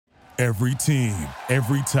Every team,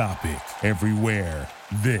 every topic, everywhere.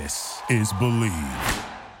 This is Believe.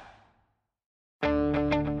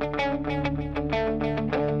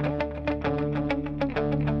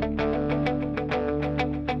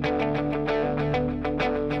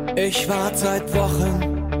 Ich warte seit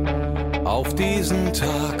Wochen auf diesen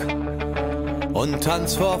Tag und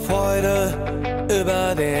tanz vor Freude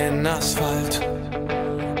über den Asphalt.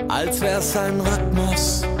 Als wär's ein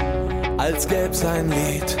Rhythmus, als gäb's ein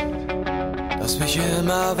Lied, das mich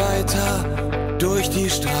immer weiter durch die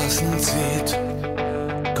Straßen zieht.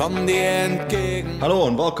 Komm dir entgegen. Hello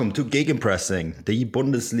and welcome to Gegenpressing, the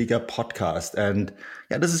Bundesliga podcast. And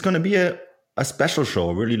yeah, this is going to be a special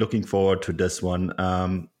show. Really looking forward to this one.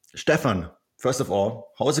 Stefan, first of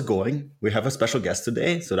all, how is it going? We have a special guest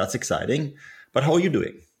today, so that's exciting. But how are you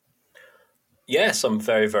doing? Yes, I'm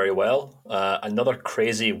very, very well. Another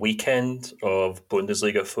crazy weekend of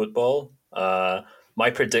Bundesliga football. My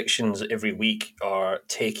predictions every week are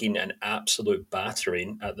taking an absolute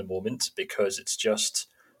battering at the moment because it's just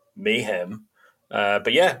mayhem.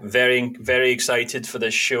 But yeah, very, very excited for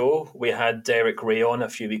this show. We had Derek Ray on a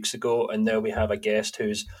few weeks ago, and now we have a guest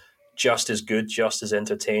who's just as good, just as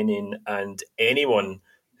entertaining, and anyone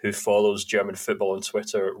who follows German football on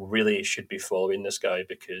Twitter really should be following this guy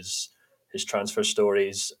because his transfer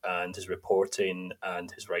stories and his reporting and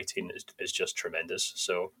his writing is just tremendous.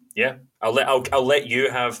 So yeah, I'll let you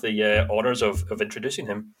have the honors of introducing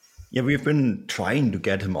him. Yeah, we've been trying to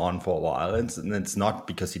get him on for a while, and it's not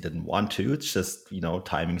because he didn't want to. It's just,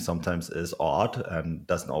 timing sometimes is odd and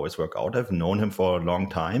doesn't always work out. I've known him for a long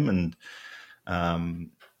time, and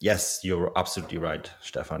yes, you're absolutely right,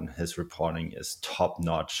 Stefan. His reporting is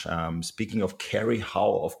top-notch. Speaking of Kerry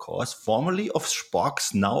Howe, of course, formerly of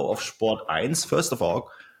Spox, now of Sport 1. First of all,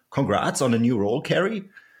 congrats on a new role, Kerry.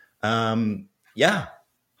 Yeah,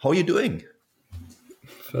 how are you doing?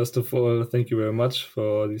 First of all, thank you very much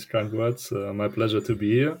for these kind words. My pleasure to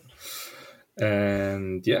be here.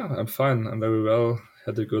 And yeah, I'm fine. I'm very well.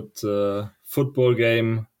 Had a good football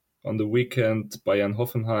game on the weekend. Bayern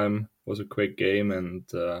Hoffenheim was a great game, and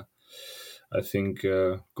I think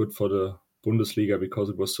good for the Bundesliga because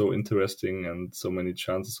it was so interesting and so many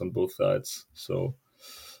chances on both sides. So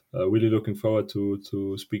really looking forward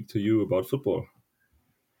to speak to you about football.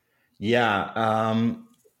 Yeah,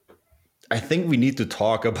 I think we need to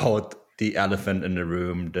talk about the elephant in the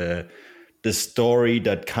room, the story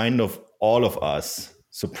that kind of all of us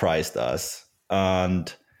surprised us.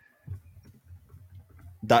 And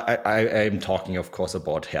that I'm talking, of course,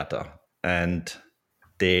 about Hertha and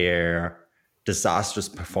their disastrous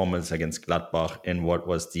performance against Gladbach in what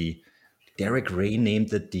was Derek Ray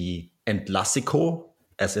named it the Entlassico,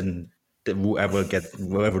 as in whoever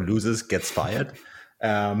loses gets fired.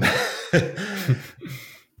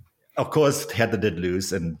 Of course, Hertha did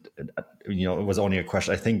lose, and it was only a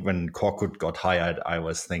question. I think when Korkut got hired, I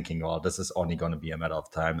was thinking, well, this is only going to be a matter of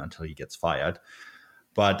time until he gets fired.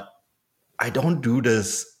 But I don't do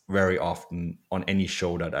this very often on any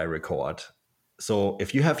show that I record. So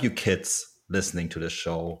if you have your kids listening to this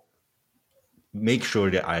show, make sure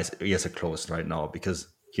their ears are closed right now, because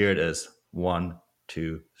here it is. 1,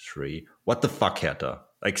 2, 3. What the fuck, Hertha?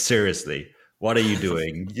 Like, seriously, what are you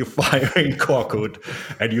doing? You're firing Korkut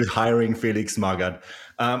and you're hiring Felix Magath.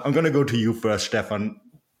 I'm going to go to you first, Stefan.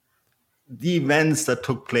 The events that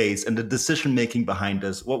took place and the decision-making behind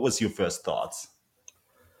this, what was your first thoughts?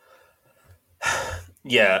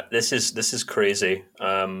 Yeah, this is crazy.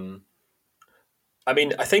 I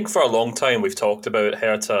mean, I think for a long time we've talked about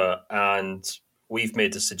Hertha, and we've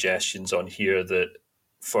made the suggestions on here that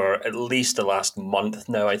for at least the last month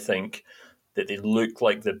now, I think, that they look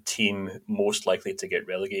like the team most likely to get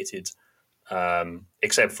relegated,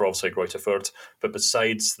 except for obviously Greuther Fürth. But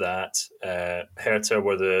besides that, Hertha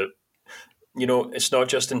were it's not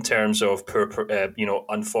just in terms of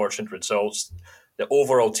unfortunate results. The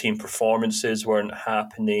overall team performances weren't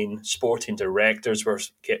happening. Sporting directors were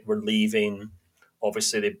leaving.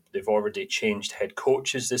 Obviously, they've already changed head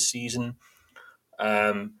coaches this season.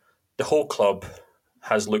 The whole club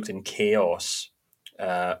has looked in chaos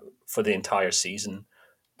for the entire season,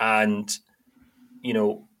 and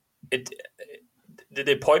the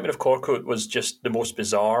appointment of Korkut was just the most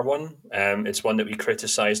bizarre one. It's one that we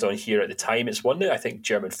criticised on here at the time. It's one that I think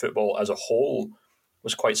German football as a whole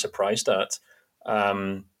was quite surprised at.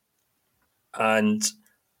 And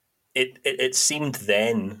it seemed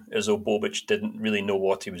then as though Bobic didn't really know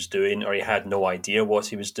what he was doing, or he had no idea what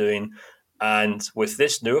he was doing. And with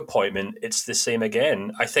this new appointment, it's the same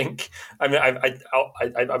again. I think. I mean,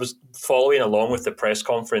 I was following along with the press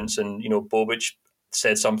conference, and Bobic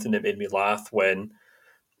said something that made me laugh when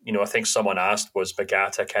I think someone asked, was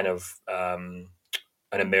Bagata kind of an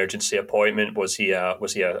emergency appointment? Was he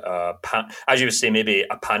as you would say, maybe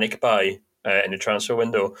a panic buy in the transfer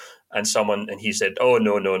window? And he said, "Oh,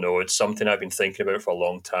 no, it's something I've been thinking about for a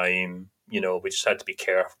long time. We just had to be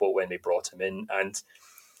careful when we brought him in." And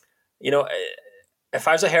if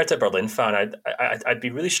I was a Hertha Berlin fan, I'd be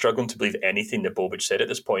really struggling to believe anything that Bobic said at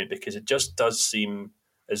this point, because it just does seem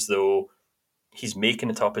as though he's making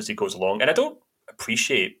it up as he goes along. And I don't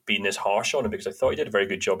appreciate being this harsh on him, because I thought he did a very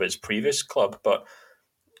good job at his previous club, but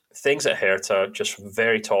things at Hertha, just from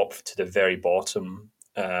very top to the very bottom,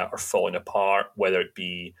 are falling apart, whether it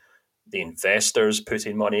be the investors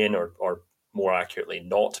putting money in, or more accurately,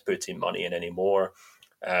 not putting money in anymore,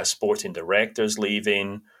 sporting directors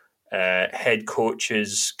leaving, head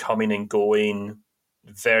coaches coming and going.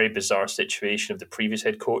 Very bizarre situation of the previous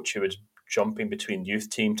head coach, who was jumping between youth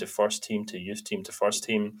team to first team to youth team to first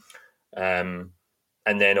team. And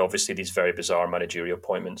then obviously these very bizarre managerial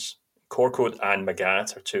appointments. Korkut and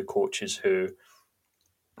Magath are two coaches who,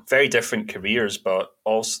 very different careers, but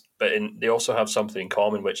they also have something in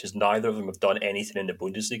common, which is neither of them have done anything in the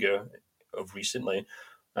Bundesliga of recently.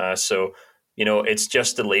 So it's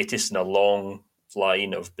just the latest in a long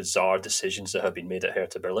line of bizarre decisions that have been made at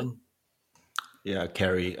Hertha Berlin. Yeah,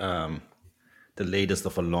 Kerry, the latest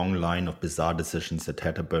of a long line of bizarre decisions at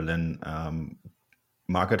Hertha Berlin.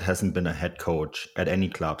 Magath hasn't been a head coach at any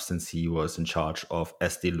club since he was in charge of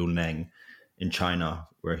SD Luneng in China,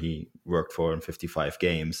 where he worked for in 55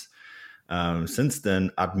 games. Since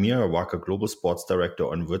then, Admir Wacker, global sports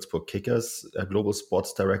director, and Würzburg Kickers, a global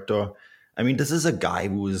sports director. I mean, this is a guy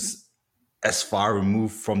who is as far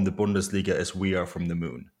removed from the Bundesliga as we are from the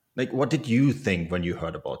moon. Like, what did you think when you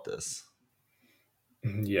heard about this?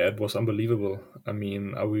 Yeah, it was unbelievable. I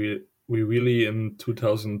mean, are we really in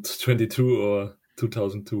 2022 or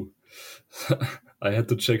 2002? I had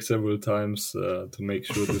to check several times to make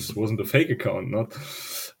sure this wasn't a fake account.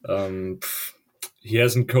 He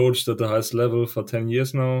hasn't coached at the highest level for 10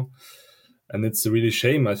 years now, and it's a really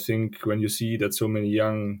shame, I think, when you see that so many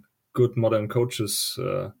young, good modern coaches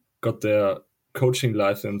got their coaching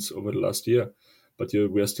license over the last year. But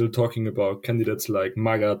we are still talking about candidates like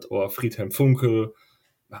Magath or Friedhelm Funkel.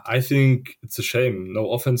 I think it's a shame.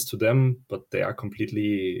 No offense to them, but they are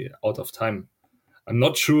completely out of time. I'm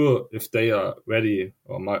not sure if they are ready,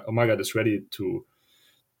 or Magath is ready to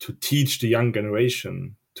teach the young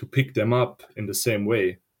generation, to pick them up in the same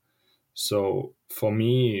way. So for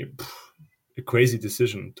me, a crazy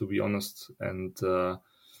decision, to be honest. And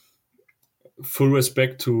full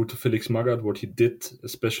respect to Felix Magath, what he did,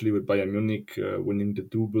 especially with Bayern Munich, winning the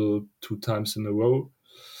double 2 times in a row.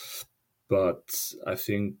 But I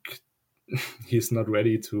think he's not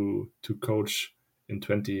ready to coach in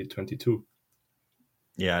 2022.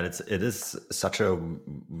 Yeah, it is such a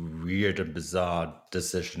weird and bizarre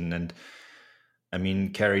decision. And I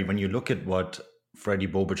mean, Kerry, when you look at what Freddy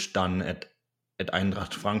Bobic done at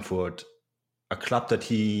Eintracht Frankfurt, a club that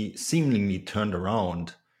he seemingly turned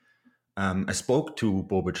around. I spoke to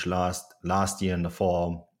Bobic last year in the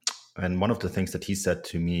fall, and one of the things that he said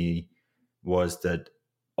to me was that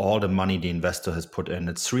all the money the investor has put in,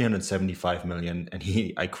 it's 375 million, and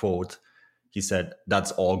I quote, he said,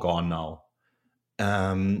 "That's all gone now."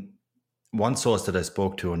 One source that I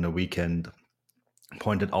spoke to on the weekend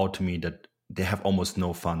pointed out to me that they have almost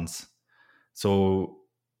no funds. So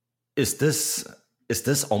is this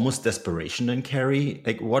almost desperation then, Kerry?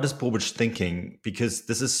 Like, what is Bobic thinking? Because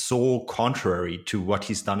this is so contrary to what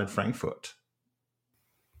he's done at Frankfurt.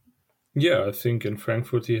 Yeah, I think in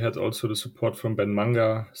Frankfurt he had also the support from Ben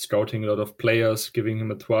Manga, scouting a lot of players, giving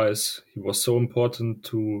him advice. He was so important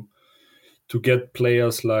to get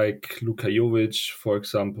players like Luka Jovic, for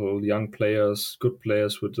example, young players, good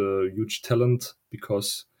players with a huge talent,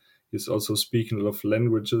 because he's also speaking a lot of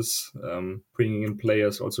languages, bringing in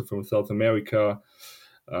players also from South America.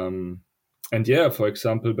 And yeah, for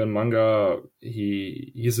example, Ben Manga,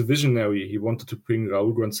 he's a visionary. He wanted to bring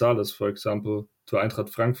Raúl González, for example, to Eintracht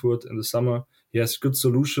Frankfurt in the summer. He has good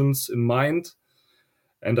solutions in mind.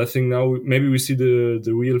 And I think now maybe we see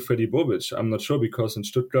the real Freddy Bobic. I'm not sure, because in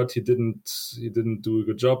Stuttgart he didn't do a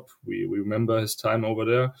good job. We remember his time over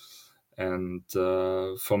there. And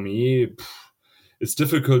for me, it's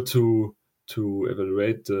difficult to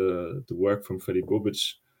evaluate the work from Freddy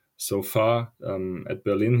Bobic so far. At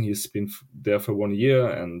Berlin, he's been there for 1 year,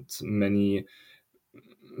 and many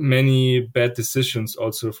bad decisions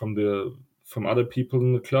also from other people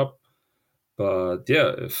in the club. But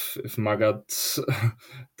yeah, if Magath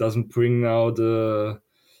doesn't bring now the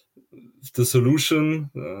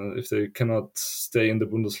solution, if they cannot stay in the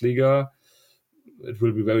Bundesliga, it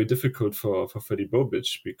will be very difficult for Freddy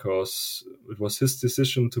Bobic, because it was his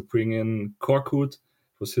decision to bring in Korkut.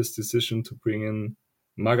 It was his decision to bring in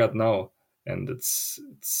Magath now. And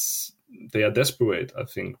they are desperate, I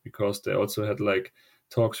think, because they also had like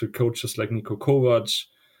talks with coaches like Niko Kovac,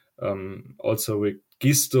 also with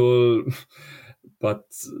Gistol, but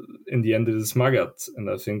in the end it is Magath, and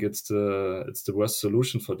I think it's the worst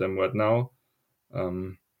solution for them right now.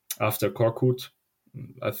 After Korkut,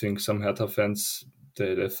 I think some Hertha fans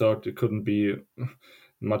they thought it couldn't be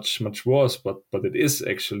much worse, but it is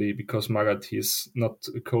actually, because Magath, he's not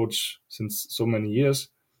a coach since so many years,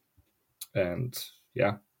 and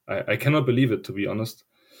yeah, I cannot believe it, to be honest.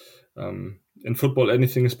 In football,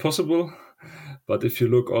 anything is possible, but if you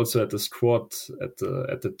look also at the squad, at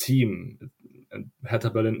the team, and Hertha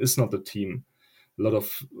Berlin is not a team. A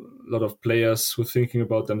lot of players who are thinking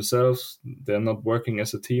about themselves. They're not working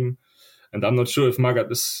as a team, and I'm not sure if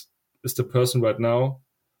Magath is the person right now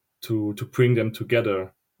to bring them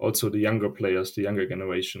together. Also, the younger players, the younger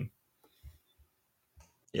generation.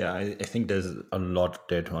 Yeah, I think there's a lot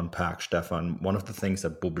there to unpack, Stefan. One of the things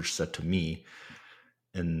that Bobic said to me,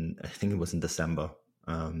 I think it was in December,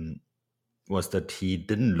 was that he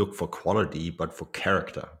didn't look for quality, but for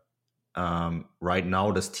character. Right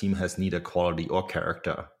now, this team has neither quality or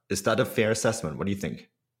character. Is that a fair assessment? What do you think?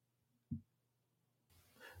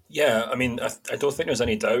 Yeah, I mean, I don't think there's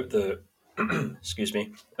any doubt that, excuse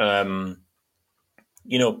me, on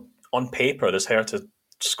paper, this Hertha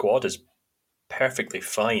squad is perfectly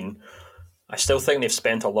fine. I still think they've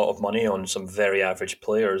spent a lot of money on some very average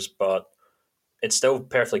players, but it's still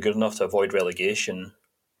perfectly good enough to avoid relegation.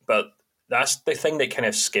 But that's the thing that kind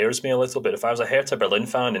of scares me a little bit. If I was a Hertha Berlin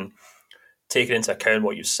fan and taking into account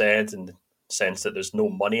what you said in the sense that there's no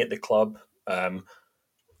money at the club, the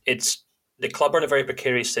club are in a very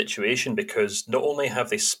precarious situation, because not only have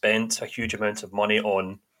they spent a huge amount of money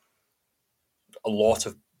on a lot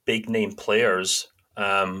of big name players,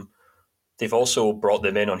 they've also brought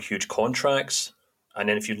them in on huge contracts. And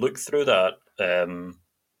then if you look through that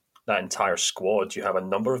entire squad, you have a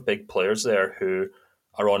number of big players there who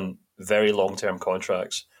are on very long-term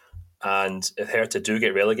contracts. And if Hertha do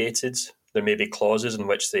get relegated, there may be clauses in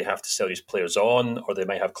which they have to sell these players on, or they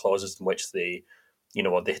might have clauses in which they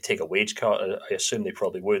take a wage cut. I assume they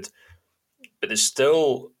probably would. But there's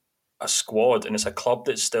still a squad, and it's a club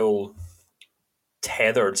that's still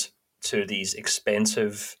tethered to these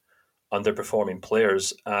expensive, underperforming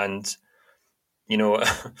players. And,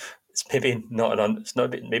 it's maybe not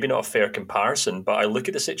a fair comparison, but I look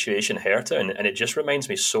at the situation Hertha, and it just reminds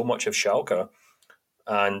me so much of Schalke.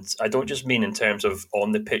 And I don't just mean in terms of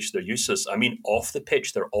on the pitch they're useless. I mean off the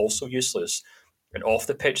pitch they're also useless. And off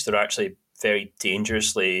the pitch they're actually very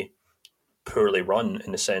dangerously poorly run,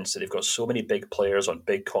 in the sense that they've got so many big players on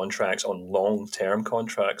big contracts, on long-term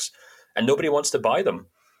contracts, and nobody wants to buy them.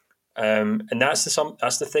 And that's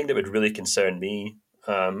the thing that would really concern me.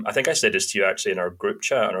 I think I said this to you actually in our group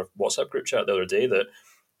chat, in our WhatsApp group chat the other day, that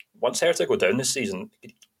once Hertha go down this season, you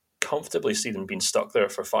could comfortably see them being stuck there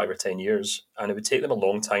for 5 or 10 years, and it would take them a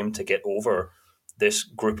long time to get over this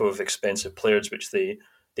group of expensive players, which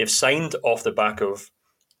they've signed off the back of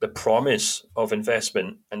the promise of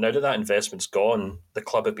investment. And now that investment's gone, the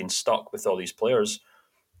club have been stuck with all these players,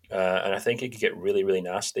 and I think it could get really, really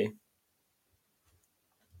nasty.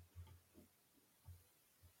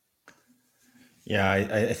 Yeah,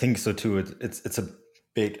 I think so too. It's a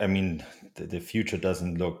big. I mean, the future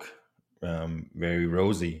doesn't look very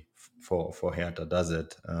rosy for Hertha, does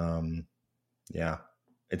it? Yeah,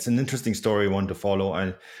 it's an interesting story, one to follow.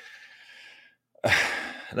 I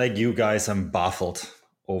like you guys, I'm baffled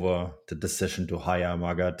over the decision to hire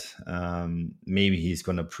Magath. Maybe he's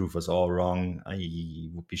going to prove us all wrong. I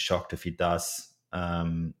would be shocked if he does.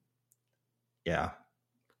 Yeah,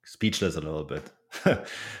 speechless a little bit.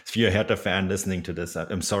 If you're a Hertha fan listening to this,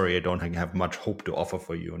 I'm sorry, I don't have much hope to offer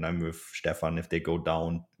for you. And I'm with Stefan. If they go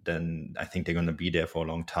down, then I think they're going to be there for a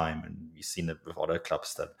long time. And we've seen it with other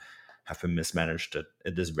clubs that have been mismanaged.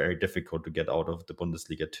 It is very difficult to get out of the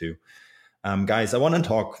Bundesliga too. Guys, I want to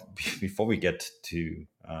talk, before we get to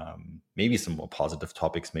maybe some more positive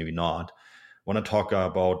topics, maybe not, I want to talk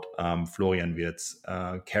about Florian Wirtz.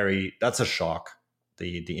 Carrie, that's a shock,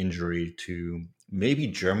 the injury to maybe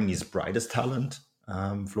Germany's brightest talent.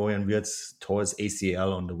 Florian Wirtz tore his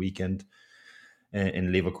ACL on the weekend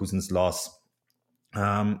in Leverkusen's loss.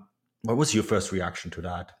 What was your first reaction to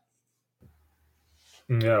that?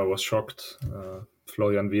 Yeah, I was shocked.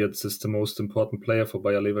 Florian Wirtz is the most important player for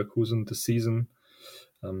Bayer Leverkusen this season.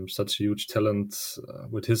 Such a huge talent.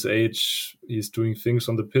 With his age, he's doing things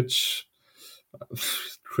on the pitch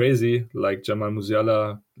crazy, like Jamal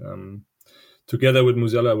Musiala together with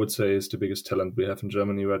Musiala, I would say is the biggest talent we have in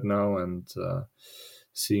Germany right now. And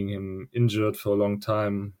seeing him injured for a long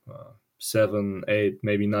time, 7, 8,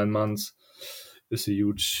 maybe 9 months, is a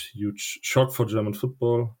huge shock for German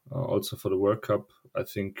football, also for the World Cup. I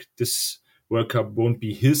think this World Cup won't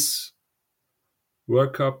be his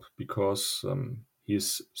World Cup because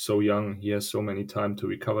he's so young. He has so many time to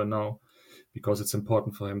recover now, because it's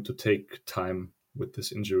important for him to take time with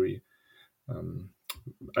this injury.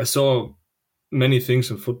 I saw many things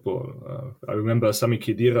in football. I remember Sami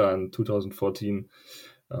Khedira in 2014.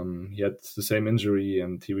 He had the same injury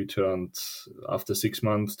and he returned after 6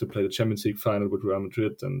 months to play the Champions League final with Real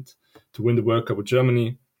Madrid and to win the World Cup with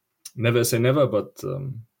Germany. Never say never, but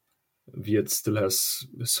Wirtz still has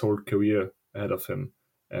his whole career ahead of him.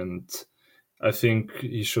 And I think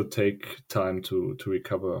he should take time to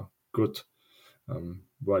recover good.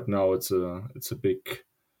 Right now it's a big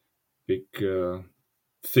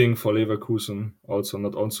thing for Leverkusen. Also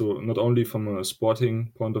not only from a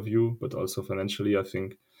sporting point of view, but also financially. I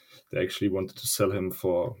think they actually wanted to sell him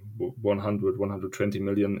for 120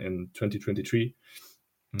 million in 2023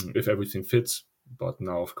 if everything fits. But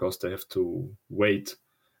now, of course, they have to wait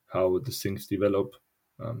how the things develop.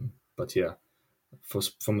 But yeah,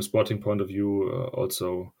 from a sporting point of view,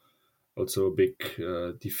 also a big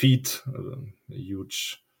defeat, a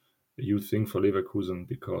huge thing for Leverkusen,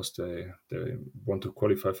 because they want to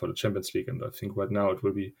qualify for the Champions League. And I think right now it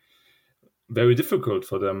will be very difficult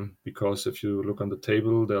for them, because if you look on the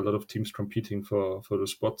table, there are a lot of teams competing for the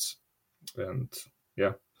spots. And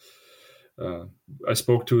yeah, I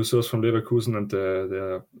spoke to a source from Leverkusen and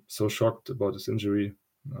they're so shocked about this injury.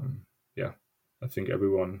 Yeah, I think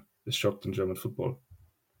everyone is shocked in German football.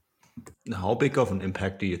 How big of an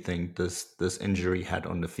impact do you think this injury had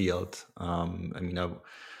on the field? I mean, I'll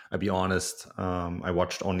be honest, I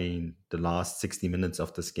watched only the last 60 minutes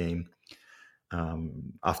of this game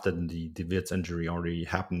after the Wirtz injury already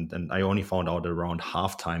happened. And I only found out around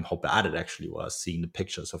halftime how bad it actually was, seeing the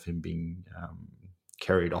pictures of him being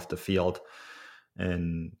carried off the field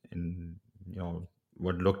and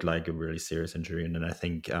what looked like a really serious injury. And then I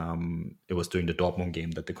think it was during the Dortmund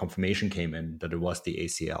game that the confirmation came in that it was the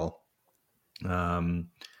ACL.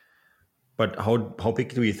 But how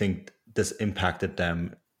big do you think this impacted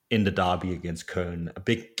them in the derby against Köln? A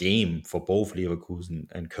big game for both Leverkusen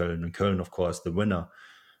and Köln, of course, the winner.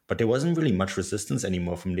 But there wasn't really much resistance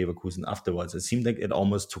anymore from Leverkusen afterwards. It seemed like it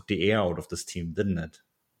almost took the air out of this team, didn't it?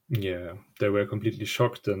 Yeah, they were completely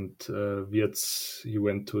shocked. And Wirtz, he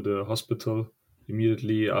went to the hospital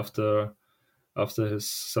immediately after his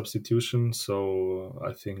substitution. So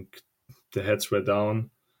I think the heads were down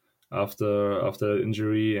after the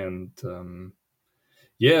injury. And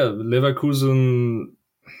Leverkusen,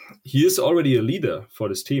 he is already a leader for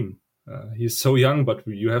this team. He's so young, but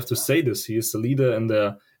you have to say this. He is the leader in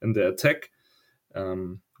the attack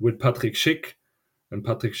with Patrick Schick. And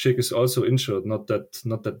Patrick Schick is also injured, not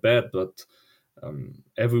that bad, but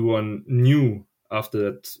everyone knew after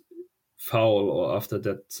that foul or after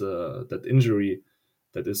that injury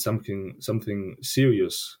that is something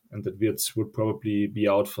serious, and that Wirtz would probably be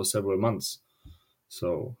out for several months.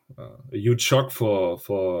 So a huge shock for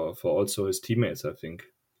also his teammates, I think.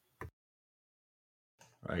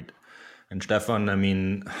 Right. And Stefan, I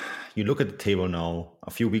mean, you look at the table now,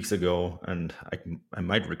 a few weeks ago, and I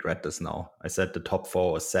might regret this now. I said the top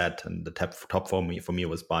four was set, and the top four for me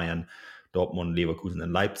was Bayern, Dortmund, Leverkusen,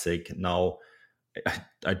 and Leipzig. Now,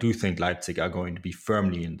 I do think Leipzig are going to be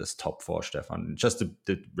firmly in this top four, Stefan. Just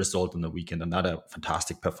the result on the weekend, another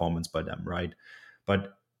fantastic performance by them, right?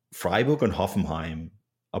 But Freiburg and Hoffenheim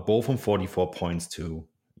are both on 44 points too.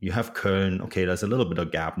 You have Köln, okay, there's a little bit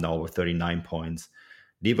of gap now with 39 points.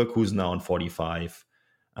 Leverkusen now on 45.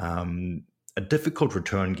 A difficult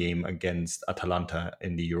return game against Atalanta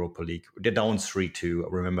in the Europa League. They're down 3-2.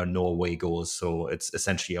 Remember, no away goals, so it's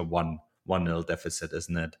essentially a 1-0 deficit,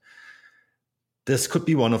 isn't it? This could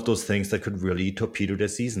be one of those things that could really torpedo their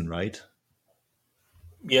season, right?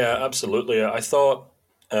 Yeah, absolutely. I thought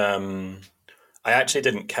I actually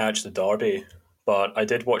didn't catch the derby, but I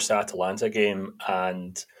did watch the Atalanta game,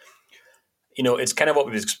 and it's kind of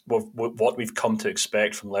what we've come to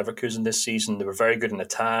expect from Leverkusen this season. They were very good in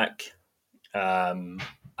attack, and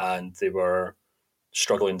they were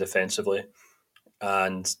struggling defensively.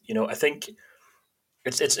 And I think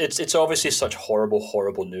it's obviously such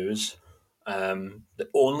horrible news. The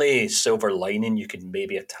only silver lining you can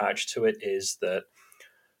maybe attach to it is that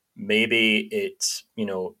maybe it's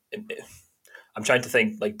I'm trying to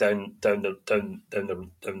think like down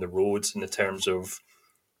the roads in the terms of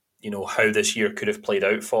how this year could have played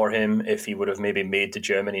out for him if he would have maybe made the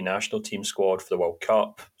Germany national team squad for the World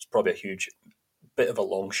Cup. It's probably a huge bit of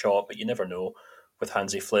a long shot, but you never know with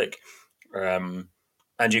Hansi Flick.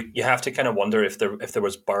 And you have to kind of wonder if there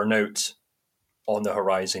was burnout on the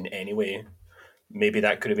horizon anyway. Maybe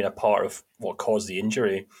that could have been a part of what caused the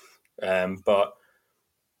injury. But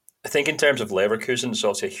I think in terms of Leverkusen, it's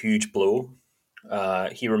obviously a huge blow.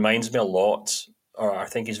 He reminds me a lot, or I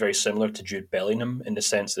think he's very similar to Jude Bellingham in the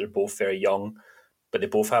sense that they're both very young, but they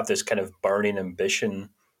both have this kind of burning ambition,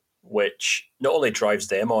 which not only drives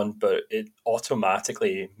them on, but it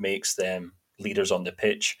automatically makes them leaders on the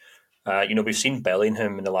pitch. We've seen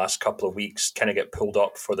Bellingham in the last couple of weeks kind of get pulled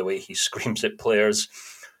up for the way he screams at players.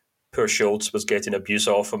 Poor Schultz was getting abuse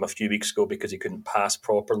off him a few weeks ago because he couldn't pass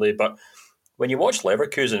properly. But when you watch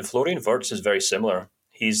Leverkusen, Florian Wirtz is very similar.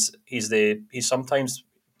 He's sometimes,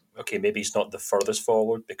 okay, maybe he's not the furthest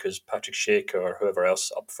forward because Patrick Schick or whoever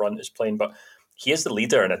else up front is playing, but he is the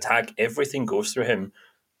leader in attack. Everything goes through him.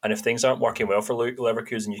 And if things aren't working well for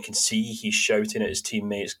Leverkusen, you can see he's shouting at his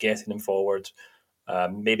teammates, getting them forward,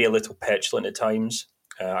 maybe a little petulant at times.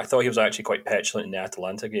 I thought he was actually quite petulant in the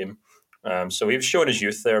Atalanta game. So he was showing his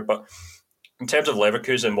youth there. But in terms of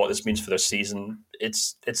Leverkusen, what this means for their season,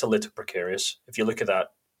 it's a little precarious. If you look at that,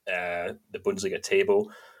 the Bundesliga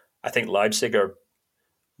table, I think Leipzig are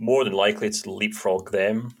more than likely to leapfrog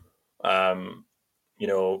them, quite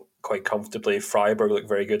comfortably. Freiburg look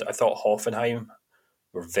very good. I thought Hoffenheim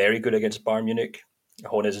were very good against Bayern Munich.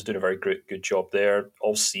 Hoeneß is doing a very good job there.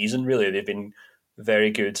 All season, really, they've been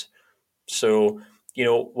very good. So,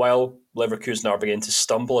 while Leverkusen are beginning to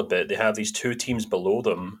stumble a bit, they have these two teams below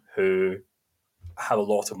them who have a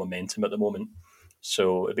lot of momentum at the moment.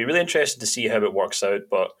 So it'd be really interesting to see how it works out,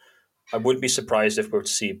 but I wouldn't be surprised if we were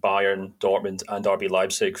to see Bayern, Dortmund and RB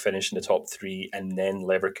Leipzig finish in the top three and then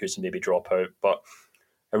Leverkusen maybe drop out. But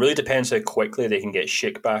it really depends how quickly they can get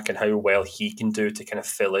Schick back and how well he can do to kind of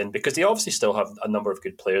fill in, because they obviously still have a number of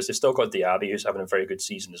good players. They've still got Diaby, who's having a very good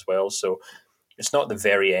season as well. So it's not the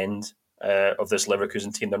very end of this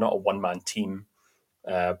Leverkusen team. They're not a one-man team,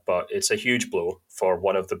 but it's a huge blow for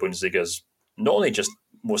one of the Bundesliga's not only just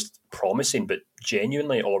most promising, but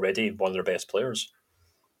genuinely already one of their best players.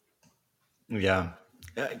 Yeah,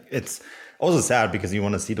 it's also sad because you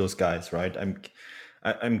want to see those guys, right?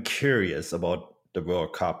 I'm curious about the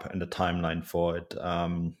World Cup and the timeline for it.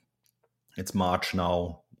 It's March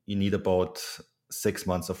now. You need about 6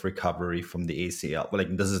 months of recovery from the ACL.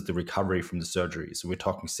 This is the recovery from the surgery. So we're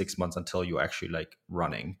talking 6 months until you're actually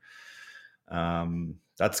running.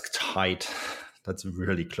 That's tight. That's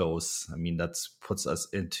really close. I mean, that puts us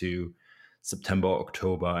into September,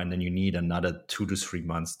 October, and then you need another 2 to 3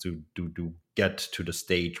 months to get to the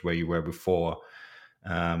stage where you were before.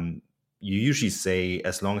 You usually say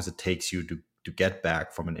as long as it takes you to get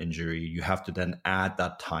back from an injury, you have to then add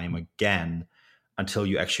that time again until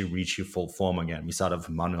you actually reach your full form again. We saw that with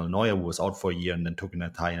Manuel Neuer, who was out for a year and then took an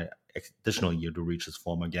entire additional year to reach his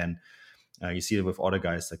form again. You see it with other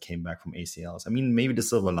guys that came back from ACLs. I mean, maybe the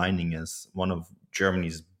silver lining is one of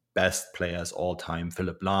Germany's best players all time,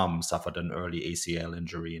 Philipp Lahm, suffered an early ACL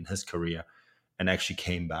injury in his career and actually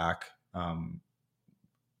came back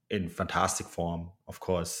in fantastic form, of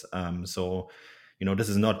course. So, this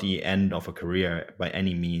is not the end of a career by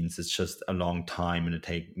any means. It's just a long time in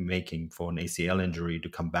the making for an ACL injury to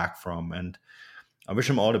come back from. And I wish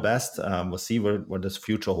him all the best. We'll see what this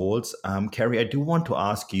future holds. Kerry, I do want to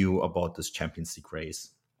ask you about this Champions League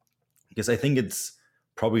race, because I think it's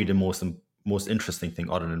probably the most interesting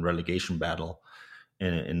thing other than relegation battle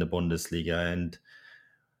in the Bundesliga. And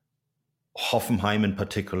Hoffenheim in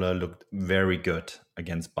particular looked very good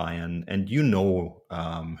against Bayern. And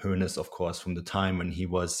Hoeneß, of course, from the time when he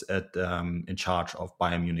was in charge of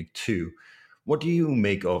Bayern Munich 2. What do you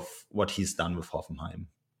make of what he's done with Hoffenheim?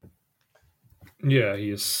 Yeah,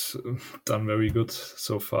 he's done very good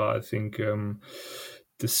so far. I think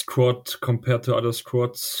the squad compared to other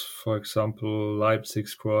squads, for example, Leipzig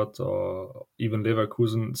squad or even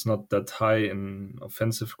Leverkusen, it's not that high in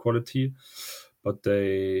offensive quality, but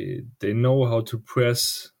they know how to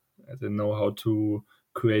press, they know how to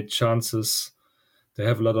create chances. They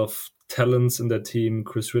have a lot of talents in their team.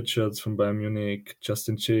 Chris Richards from Bayern Munich,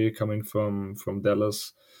 Justin Che coming from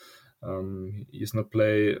Dallas. He's not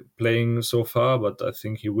playing so far, but I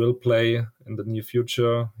think he will play in the near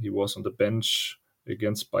future. He was on the bench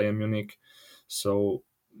against Bayern Munich. So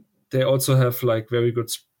they also have very good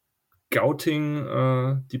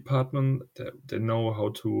scouting department. They know how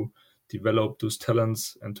to develop those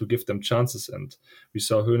talents and to give them chances. And we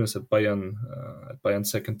saw Hoeneß at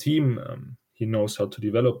Bayern's second team. He knows how to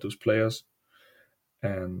develop those players.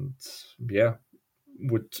 And yeah,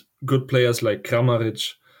 with good players like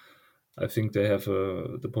Kramaric, I think they have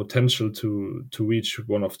the potential to reach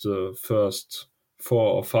one of the first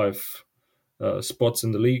 4 or 5 spots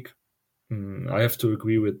in the league. I have to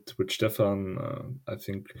agree with Stefan. I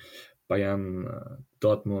think Bayern,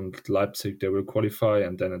 Dortmund, Leipzig, they will qualify,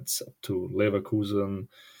 and then it's up to Leverkusen.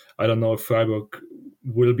 I don't know if Freiburg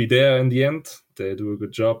will be there in the end. They do a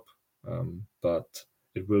good job, but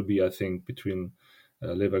it will be, I think, between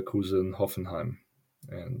Leverkusen, Hoffenheim,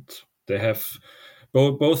 and they have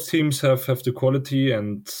both teams have the quality,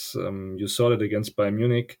 and you saw that against Bayern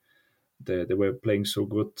Munich. They were playing so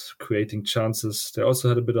good, creating chances. They also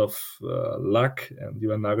had a bit of luck, and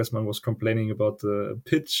Julian Nagelsmann was complaining about the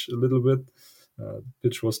pitch a little bit. The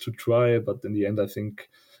pitch was too dry, but in the end, I think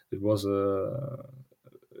it was a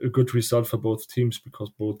good result for both teams,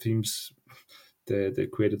 because both teams they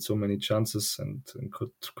created so many chances and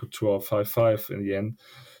could draw 5-5 in the end.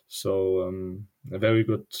 So a very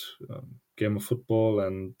good game of football,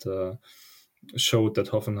 and showed that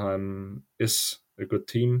Hoffenheim is a good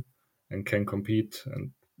team and can compete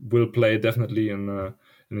and will play definitely in a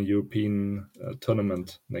European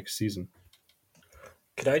tournament next season.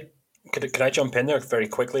 Could I jump in there very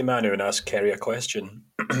quickly, Manu, and ask Kerry a question?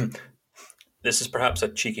 This is perhaps a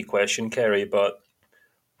cheeky question, Kerry, but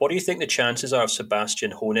what do you think the chances are of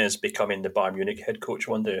Sebastian Hoeneß becoming the Bayern Munich head coach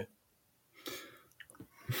one day?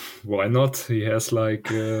 Why not? He has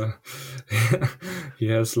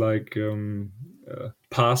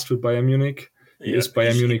past with Bayern Munich. He is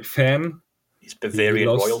Bayern Munich fan. He's Bavarian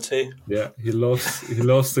royalty. Yeah, he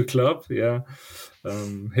loves the club. Yeah,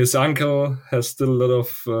 his uncle has still a lot of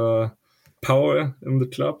power in the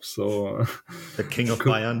club. So the king of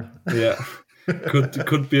Bayern. Yeah,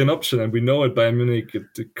 could be an option, and we know at Bayern Munich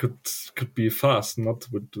it could be fast. Not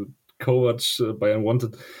with Kovac.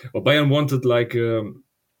 Bayern wanted like a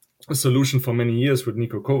solution for many years with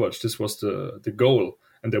Niko Kovac. This was the goal.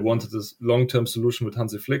 And they wanted a long-term solution with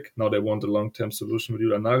Hansi Flick. Now they want a long-term solution with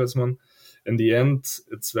Julian Nagelsmann. In the end,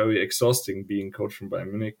 it's very exhausting being coach from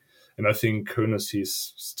Bayern Munich. And I think Hoeneß,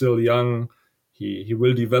 he's still young. He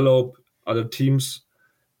will develop other teams.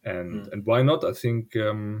 And why not? I think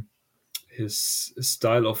his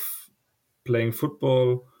style of playing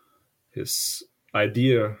football, his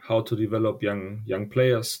idea how to develop young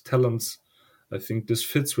players, talents, I think this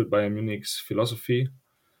fits with Bayern Munich's philosophy.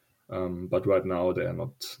 But right now they are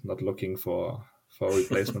not looking for a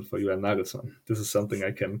replacement for Julian Nagelsmann. This is something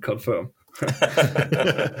I can confirm.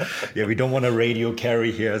 Yeah, we don't want a radio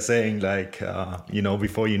carry here saying like,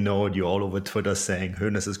 before you know it, you're all over Twitter saying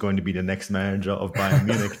Hoeneß is going to be the next manager of Bayern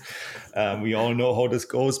Munich. We all know how this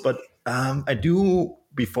goes, but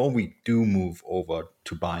before we do move over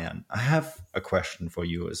to Bayern, I have a question for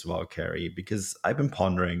you as well, Kerry, because I've been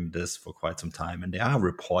pondering this for quite some time, and there are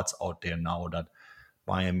reports out there now that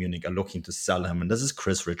Bayern Munich are looking to sell him, and this is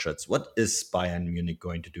Chris Richards. What is Bayern Munich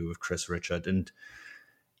going to do with Chris Richards? And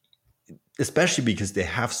especially because they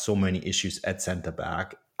have so many issues at centre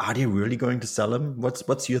back, are they really going to sell him?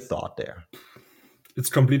 What's your thought there? It's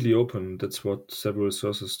completely open. That's what several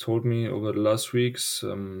sources told me over the last weeks.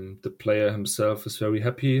 The player himself is very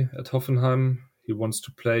happy at Hoffenheim. He wants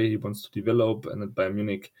to play, he wants to develop, and at Bayern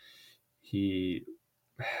Munich, he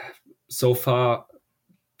so far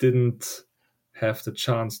didn't have the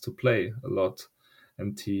chance to play a lot,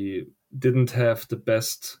 and he didn't have the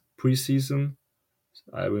best preseason.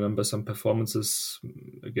 I remember some performances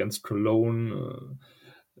against Cologne.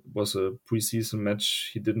 Was a preseason match.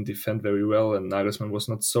 He didn't defend very well, and Nagelsmann was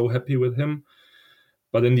not so happy with him.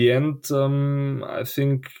 But in the end, I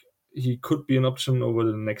think he could be an option over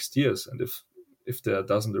the next years. And if there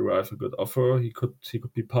doesn't arrive a good offer, he could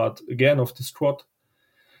be part again of the squad.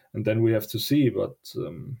 And then we have to see. But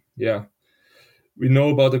we know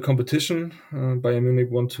about the competition. Bayern Munich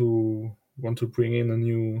want to bring in one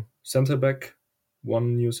new centre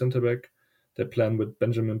back. They plan with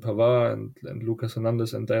Benjamin Pavard and Lucas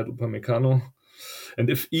Hernandez and Dayot Upamecano. And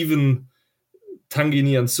if even Tanguy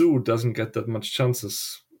Nianzou doesn't get that much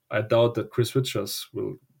chances, I doubt that Chris Richards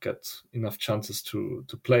will get enough chances to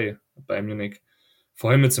play at Bayern Munich.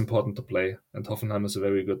 For him, it's important to play, and Hoffenheim is a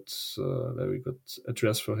very good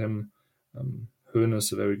address for him. Hoeneß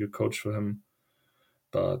is a very good coach for him,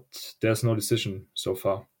 but there's no decision so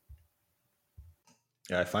far.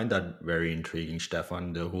 Yeah, I find that very intriguing,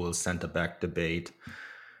 Stefan, the whole centre-back debate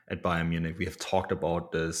at Bayern Munich. We have talked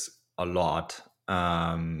about this a lot.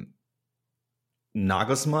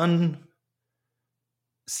 Nagelsmann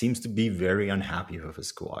seems to be very unhappy with his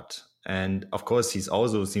squad. And of course, he's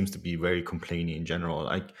also seems to be very complaining in general.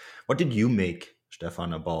 Like, what did you make,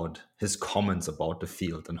 Stefan, about his comments about the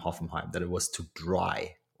field in Hoffenheim, that it was too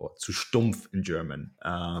dry or zu stumpf in German?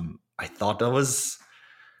 I thought that was...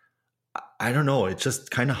 I don't know. It just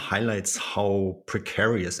kind of highlights how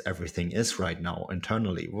precarious everything is right now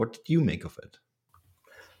internally. What did you make of it?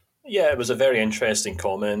 Yeah, it was a very interesting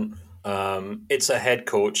comment. It's a head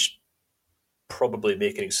coach probably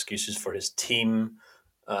making excuses for his team.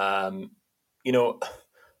 You know,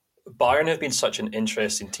 Bayern have been such an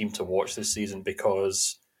interesting team to watch this season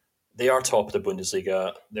because they are top of the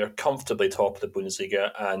Bundesliga. They're comfortably top of the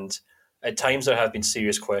Bundesliga, and at times there have been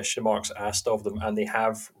serious question marks asked of them, and they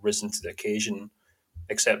have risen to the occasion,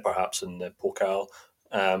 except perhaps in the Pokal.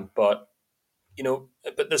 But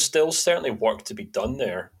but there's still certainly work to be done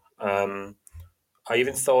there. I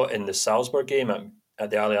even thought in the Salzburg game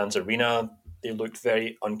at the Allianz Arena, they looked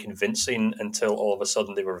very unconvincing until all of a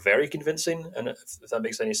sudden they were very convincing, and if that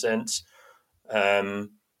makes any sense. And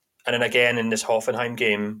then again in this Hoffenheim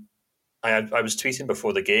game, I was tweeting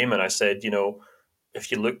before the game and I said, if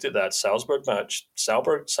you looked at that Salzburg match,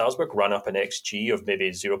 Salzburg ran up an XG of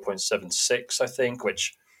maybe 0.76, I think,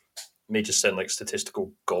 which may just sound like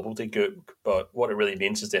statistical gobbledygook, but what it really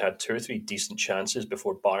means is they had 2 or 3 decent chances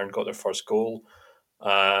before Bayern got their first goal.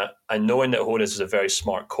 And knowing that Hoeneß is a very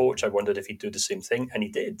smart coach, I wondered if he'd do the same thing, and he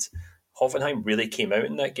did. Hoffenheim really came out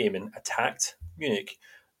in that game and attacked Munich.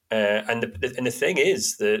 And the thing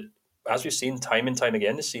is that, as we've seen time and time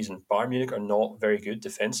again this season, Bayern Munich are not very good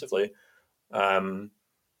defensively. You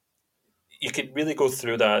could really go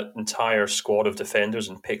through that entire squad of defenders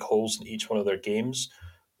and pick holes in each one of their games.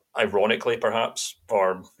 Ironically, perhaps,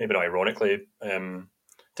 or maybe not ironically,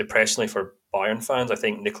 depressingly for Bayern fans, I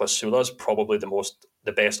think Niklas Süle is probably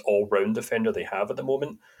the best all-round defender they have at the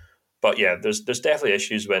moment. But yeah, there's definitely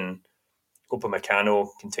issues when Upamecano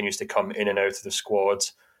continues to come in and out of the squad.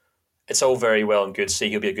 It's all very well and good to say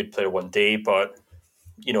he'll be a good player one day, but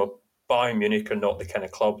Bayern Munich are not the kind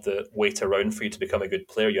of club that wait around for you to become a good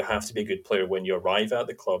player. You have to be a good player when you arrive at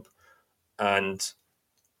the club. And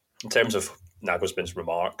in terms of Nagelsmann's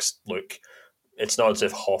remarks, look, it's not as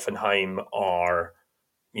if Hoffenheim are,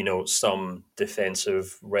 some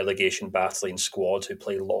defensive relegation battling squad who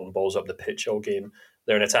play long balls up the pitch all game.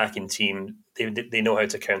 They're an attacking team. They know how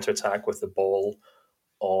to counterattack with the ball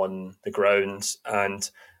on the ground, and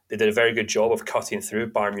they did a very good job of cutting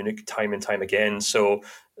through Bayern Munich time and time again. So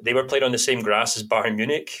they were playing on the same grass as Bayern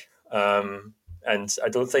Munich, and I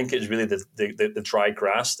don't think it's really the dry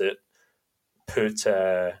grass that put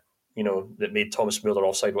that made Thomas Müller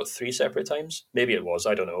offside 3 separate times. Maybe it was,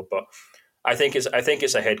 I don't know, but I think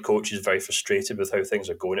it's a head coach who's very frustrated with how things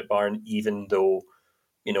are going at Bayern, even though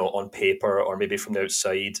on paper or maybe from the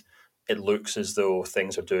outside it looks as though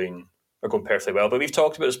things are going perfectly well. But we've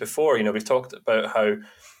talked about this before. We've talked about how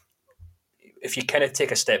if you kind of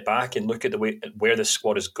take a step back and look at where the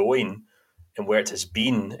squad is going and where it has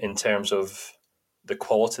been in terms of the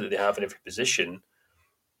quality that they have in every position,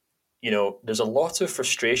 there's a lot of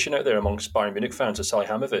frustration out there amongst Bayern Munich fans with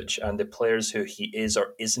Salihamidzic and the players who he is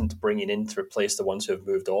or isn't bringing in to replace the ones who have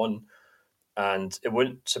moved on. And it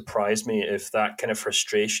wouldn't surprise me if that kind of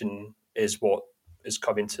frustration is what is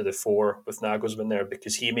coming to the fore with Nagelsmann there,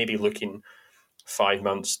 because he may be looking 5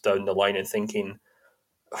 months down the line and thinking,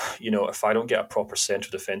 if I don't get a proper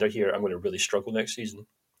central defender here, I'm going to really struggle next season.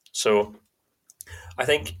 So I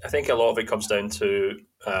think a lot of it comes down to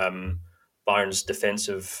Bayern's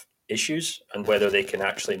defensive issues and whether they can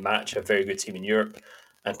actually match a very good team in Europe,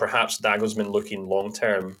 and perhaps Nagelsmann looking long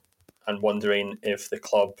term and wondering if the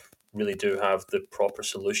club really do have the proper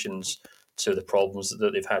solutions to the problems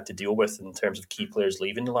that they've had to deal with in terms of key players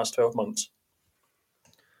leaving the last 12 months.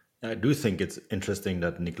 I do think it's interesting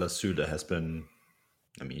that Niklas Süle has been,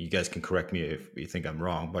 you guys can correct me if you think I'm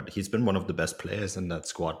wrong, but he's been one of the best players in that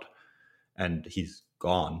squad, and he's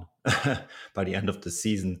gone by the end of the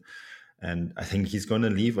season. And I think he's going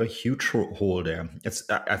to leave a huge hole there.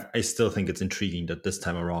 I still think it's intriguing that this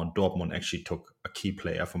time around Dortmund actually took a key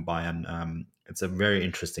player from Bayern. It's a very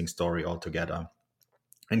interesting story altogether.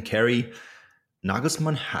 And Kerry,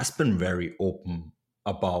 Nagelsmann has been very open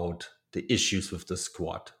about the issues with the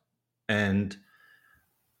squad. And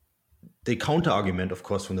the counter-argument, of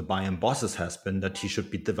course, from the Bayern bosses has been that he should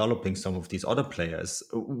be developing some of these other players.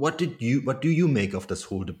 What do you make of this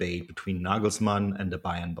whole debate between Nagelsmann and the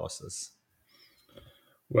Bayern bosses?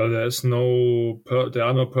 Well, there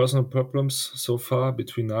are no personal problems so far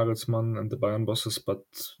between Nagelsmann and the Bayern bosses, but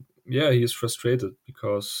yeah, he is frustrated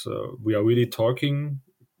because we are really talking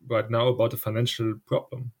right now about a financial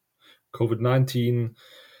problem. COVID-19,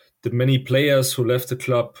 the many players who left the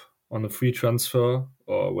club on a free transfer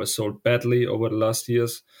or were sold badly over the last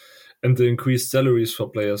years, and the increased salaries for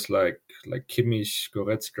players like Kimmich,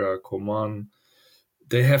 Goretzka, Coman,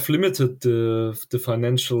 they have limited the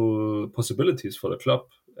financial possibilities for the club.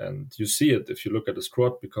 And you see it if you look at the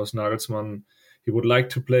squad, because Nagelsmann, he would like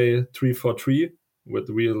to play 3-4-3 with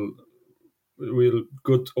real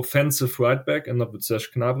good offensive right back and not with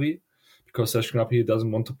Serge Gnabry, because Serge Gnabry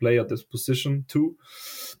doesn't want to play at this position too.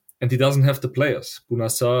 And he doesn't have the players. Bouna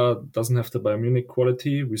Sarr doesn't have the Bayern Munich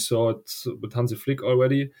quality. We saw it with Hansi Flick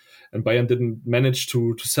already. And Bayern didn't manage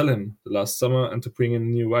to sell him the last summer and to bring in a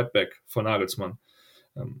new right back for Nagelsmann.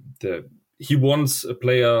 He wants a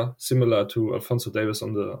player similar to Alphonso Davies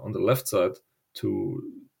on the left side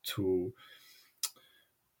to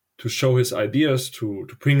show his ideas, to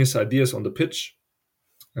bring his ideas on the pitch.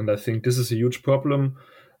 And I think this is a huge problem.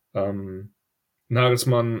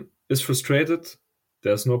 Nagelsmann is frustrated.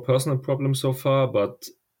 There's no personal problem so far, but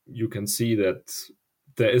you can see that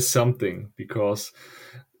there is something, because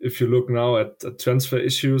if you look now at transfer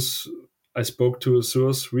issues, I spoke to a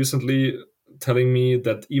source recently telling me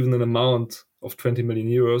that even an amount of 20 million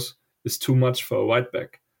euros is too much for a right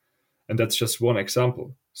back. And that's just one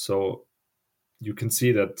example. So you can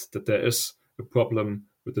see that there is a problem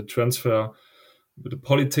with the transfer, with the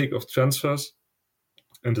politic of transfers,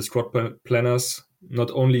 and the squad planners, not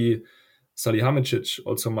only Salihamidzic,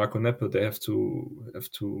 also Marco Neppe, they have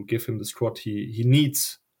to give him the squad he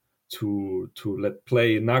needs to let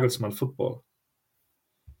play Nagelsmann football.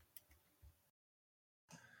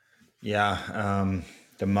 Yeah,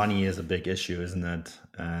 the money is a big issue, isn't it?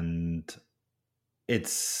 And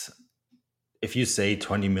it's, if you say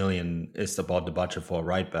 20 million is about the budget for a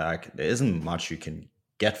right back, there isn't much you can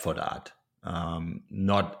get for that.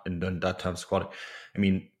 Not in that terms squad. I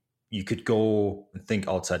mean, you could go and think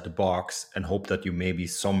outside the box and hope that you maybe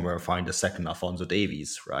somewhere find a second Alphonso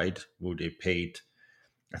Davies, right? Who they paid,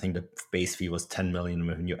 I think the base fee was 10 million.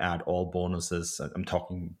 When you add all bonuses, I'm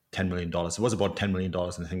talking $10 million. It was about $10 million.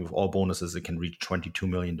 And I think with all bonuses, it can reach $22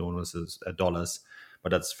 million dollars, but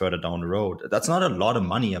that's further down the road. That's not a lot of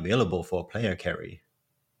money available for a player, Kerry.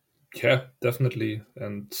 Yeah, definitely.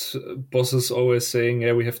 And Boss is always saying,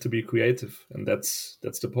 yeah, we have to be creative. And that's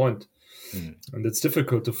the point. And it's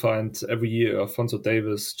difficult to find every year Alphonso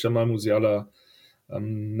Davies, Jamal Musiala.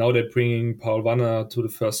 Now they're bringing Paul Wanner to the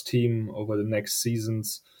first team over the next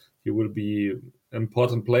seasons. He will be an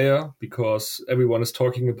important player because everyone is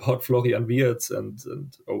talking about Florian Wirtz and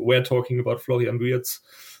we're talking about Florian Wirtz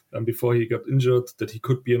before he got injured, that he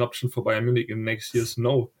could be an option for Bayern Munich in next years.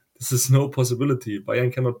 No, this is no possibility.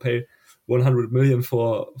 Bayern cannot pay 100 million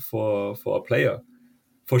for a player.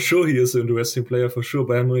 For sure, he is an interesting player. For sure,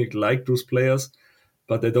 Bayern Munich like those players,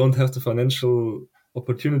 but they don't have the financial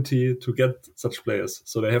opportunity to get such players.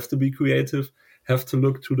 So they have to be creative, have to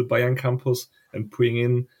look to the Bayern campus and bring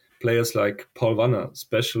in players like Paul Wanner,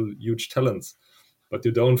 special, huge talents. But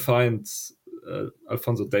you don't find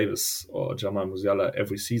Alphonso Davies or Jamal Musiala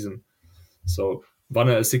every season. So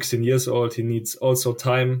Wanner is 16 years old. He needs also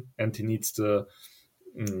time, and he needs the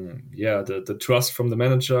trust from the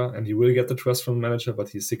manager, and he will get the trust from the manager, but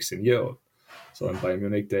he's 16 years old. So in Bayern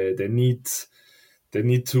Munich, they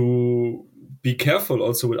need to be careful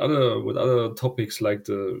also with other topics like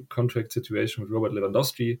the contract situation with Robert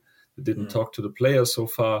Lewandowski. They didn't talk to the players so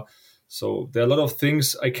far. So there are a lot of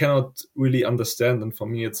things I cannot really understand, and for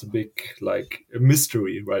me it's a big a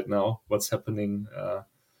mystery right now what's happening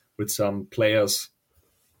with some players.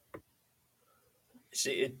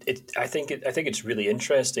 See, I think it's really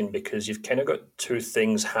interesting because you've kind of got two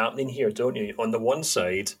things happening here, don't you? On the one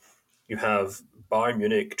side, you have Bayern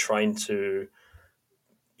Munich trying to,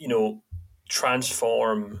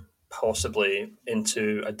 transform possibly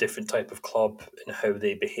into a different type of club in how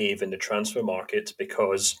they behave in the transfer market,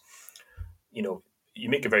 because, you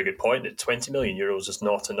make a very good point that 20 million euros is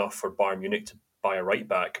not enough for Bayern Munich to buy a right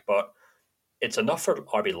back, but it's enough for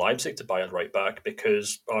RB Leipzig to buy a right back,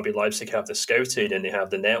 because RB Leipzig have the scouting and they have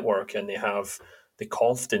the network and they have the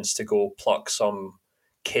confidence to go pluck some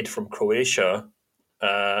kid from Croatia,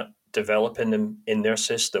 developing him in their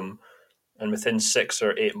system. And within 6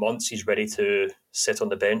 or 8 months, he's ready to sit on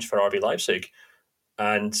the bench for RB Leipzig.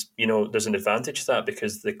 And, there's an advantage to that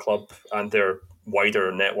because the club and their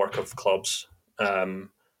wider network of clubs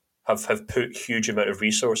have put huge amount of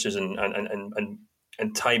resources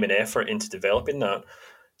and time and effort into developing that.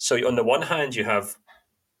 So on the one hand, you have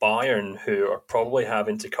Bayern, who are probably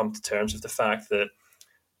having to come to terms with the fact that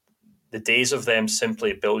the days of them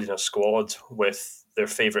simply building a squad with their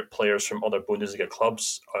favourite players from other Bundesliga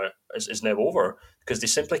clubs is now over, because they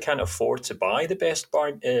simply can't afford to buy the best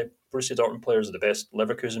Borussia Dortmund players or the best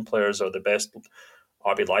Leverkusen players or the best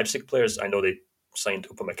RB Leipzig players. I know they signed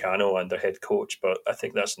Upamecano and their head coach, but I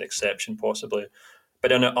think that's an exception possibly.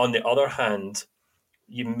 But on the other hand,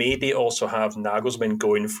 you maybe also have Nagelsmann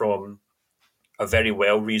going from a very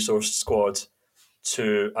well-resourced squad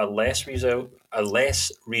to a less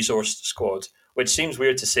resourced squad, which seems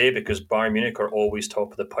weird to say because Bayern Munich are always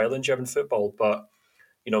top of the pile in German football. But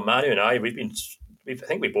Manu and I, I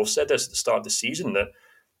think we both said this at the start of the season, that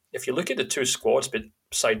if you look at the two squads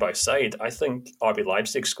side by side, I think RB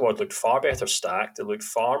Leipzig's squad looked far better stacked. It looked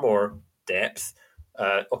far more depth.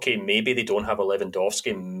 Okay, maybe they don't have a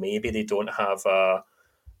Lewandowski, maybe they don't have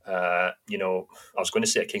I was going to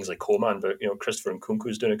say a Kingsley Coman, but Christopher Nkunku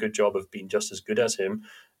is doing a good job of being just as good as him.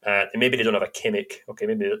 And maybe they don't have a Kimmich. Okay,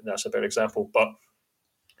 maybe that's a better example. But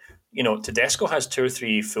Tedesco has 2 or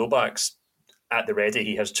 3 fullbacks at the ready.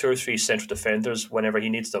 He has 2 or 3 central defenders whenever he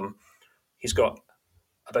needs them. He's got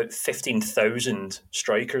about 15,000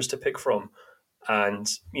 strikers to pick from, and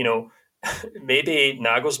maybe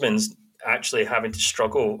Nagelsmann's actually having to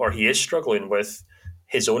struggle, or he is struggling with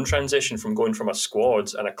his own transition from going from a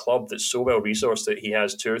squad and a club that's so well resourced that he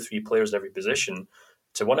has 2 or 3 players in every position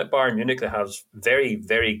to one at Bayern Munich that has very,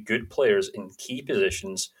 very good players in key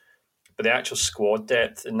positions, but the actual squad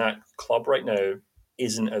depth in that club right now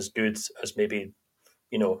isn't as good as maybe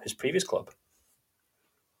his previous club.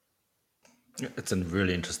 It's a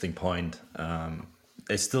really interesting point.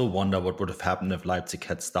 I still wonder what would have happened if Leipzig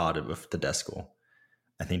had started with Tedesco.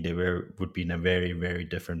 I think they would be in a very, very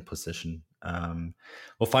different position.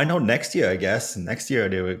 We'll find out next year, I guess. Next year,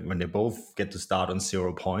 when they both get to start on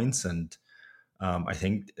 0 points, and I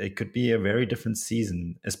think it could be a very different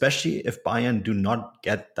season, especially if Bayern do not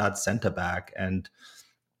get that center back. And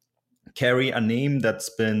carry a name that's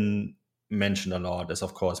been mentioned a lot is,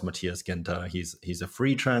 of course, Matthias Ginter. He's a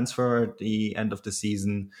free transfer at the end of the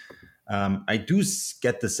season. I do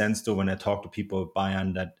get the sense, though, when I talk to people at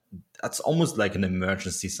Bayern, that that's almost like an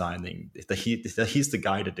emergency signing. That he's the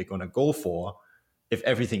guy that they're going to go for if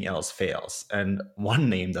everything else fails. And one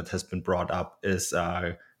name that has been brought up is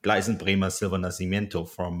Gleisen Bremer Silva Nascimento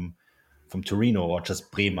from Torino, or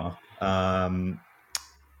just Bremer.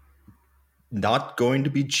 Not going to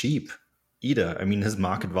be cheap either. I mean, his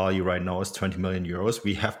market value right now is 20 million euros.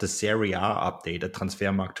 We have the Serie A update at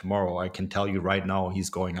Transfermarkt tomorrow. I can tell you right now he's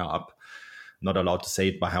going up. Not allowed to say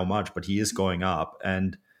it by how much, but he is going up.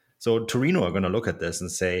 And so Torino are going to look at this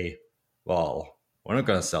and say, well, we're not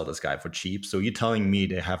going to sell this guy for cheap. So you're telling me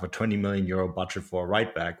they have a 20 million euro budget for a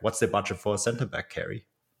right back. What's their budget for a center back, Kerry?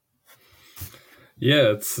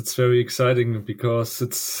 Yeah, it's very exciting because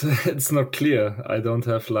it's not clear. I don't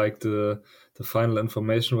have like the final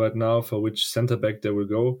information right now for which center back they will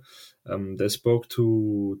go. They spoke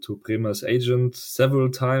to Bremer's agent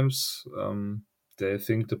several times. They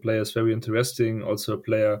think the player is very interesting. Also a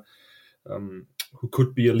player who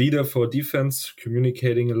could be a leader for defense,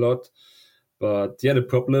 communicating a lot. But yeah, the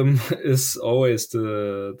problem is always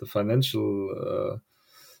the financial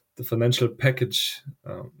package.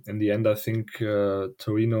 In the end, I think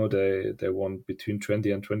Torino, they want between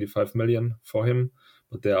 20 and 25 million for him.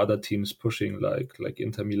 But there are other teams pushing, like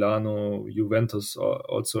Inter Milano, Juventus are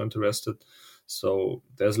also interested. So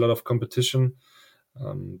there's a lot of competition.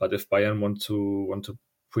 But if Bayern want to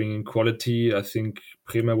bring in quality, I think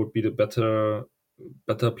Bremer would be the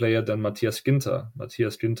better player than Matthias Ginter.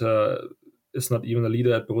 Matthias Ginter is not even a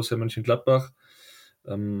leader at Borussia Mönchengladbach.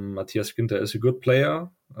 Matthias Ginter is a good player,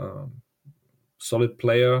 solid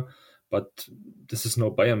player, but this is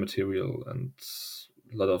no Bayern material, and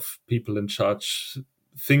a lot of people in charge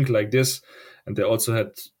think like this. And they also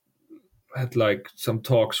had like some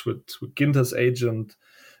talks with Ginter's agent,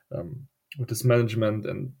 with his management,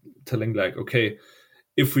 and telling like, okay,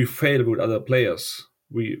 if we fail with other players,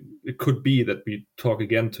 it could be that we talk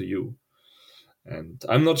again to you. And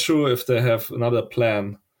I'm not sure if they have another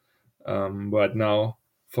plan right now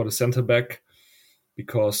for the center back,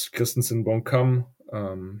 because Christensen won't come.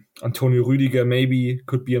 Antonio Rüdiger maybe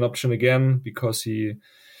could be an option again, because he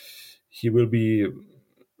will be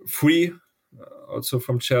free also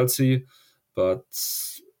from Chelsea. But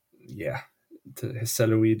yeah, his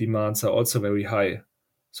salary demands are also very high.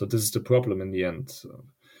 So this is the problem in the end.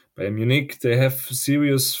 Bayern Munich, they have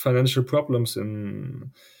serious financial problems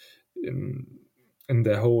in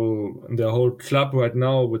their whole club right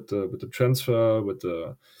now, with the transfer,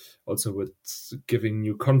 also with giving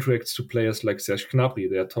new contracts to players like Serge Gnabry.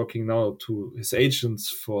 They are talking now to his agents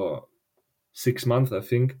for 6 months, I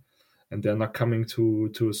think, and they're not coming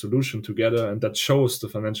to a solution together, and that shows the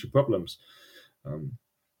financial problems.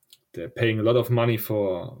 They're paying a lot of money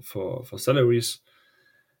for salaries,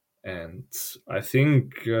 and I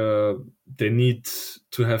think they need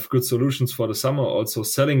to have good solutions for the summer. Also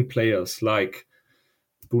selling players like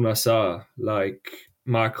Bouna Sarr, like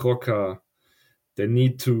Marc Roca. They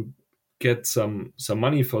need to get some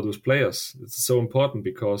money for those players. It's so important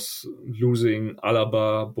because losing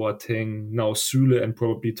Alaba, Boateng, now Süle, and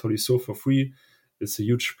probably Tolisso for free is a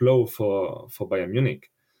huge blow for Bayern Munich.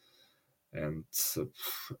 And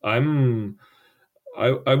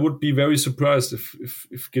I would be very surprised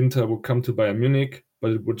if Ginter would come to Bayern Munich,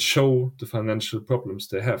 but it would show the financial problems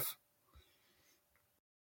they have.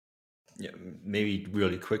 Yeah, maybe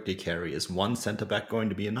really quickly, Carey, is one centre back going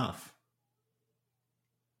to be enough?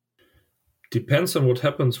 Depends on what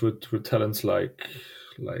happens with talents like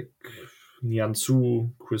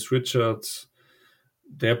Nianzou, Chris Richards.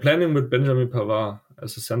 They're planning with Benjamin Pavard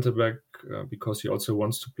as a centre back because he also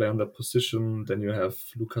wants to play on that position. Then you have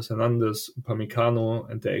Lucas Hernandez,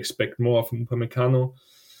 Upamecano, and they expect more from Upamecano.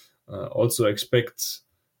 Also expect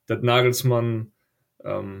that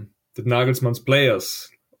Nagelsmann's players,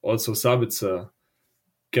 also Sabitzer,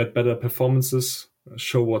 get better performances,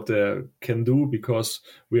 show what they can do, because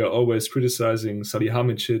we are always criticizing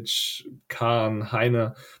Salihamidzic, Kahn,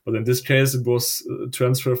 Heine, but in this case it was a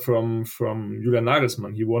transfer from Julian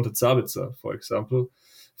Nagelsmann. He wanted Sabitzer, for example,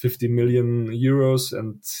 50 million euros,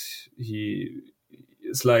 and he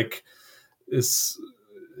is like his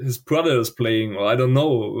brother is playing, or I don't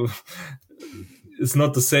know. It's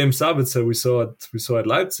not the same Sabitzer we saw at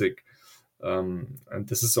Leipzig. And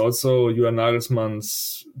this is also Julian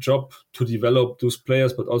Nagelsmann's job, to develop those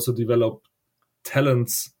players, but also develop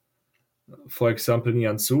talents. For example,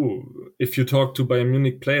 Nianzou. If you talk to Bayern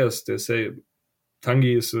Munich players, they say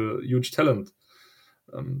Tanguy is a huge talent.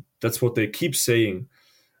 That's what they keep saying.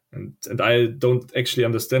 And I don't actually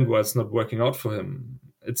understand why it's not working out for him.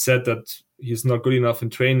 It's said that he's not good enough in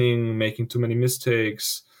training, making too many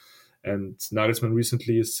mistakes. And Nagelsmann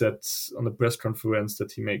recently said on the press conference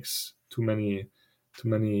that he makes too many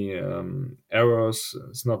errors.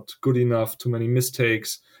 It's not good enough, too many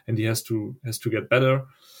mistakes, and he has to get better.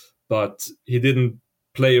 But he didn't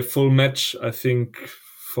play a full match, I think,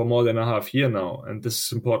 for more than a half year now, and this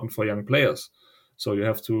is important for young players. So you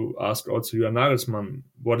have to ask also Julian Nagelsmann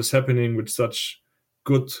what is happening with such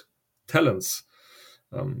good talents.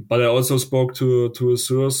 But I also spoke to a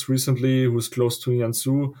source recently who's close to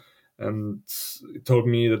Nianzou, and he told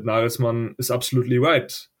me that Nagelsmann is absolutely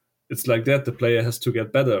right. It's like that. The player has to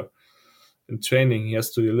get better in training. He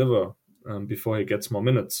has to deliver before he gets more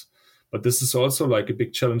minutes. But this is also like a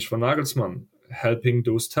big challenge for Nagelsmann, helping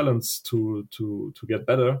those talents to get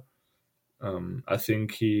better. I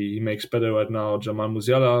think he makes better right now Jamal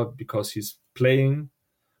Musiala because he's playing.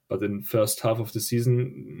 But in the first half of the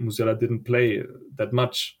season, Musiala didn't play that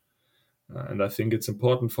much. And I think it's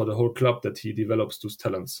important for the whole club that he develops those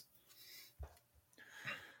talents.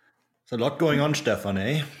 There's a lot going on, Stefan,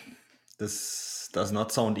 eh? This does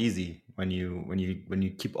not sound easy when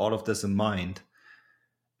you keep all of this in mind.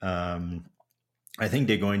 I think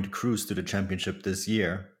they're going to cruise to the championship this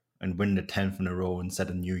year and win the 10th in a row and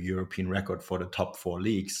set a new European record for the top 4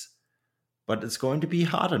 leagues. But it's going to be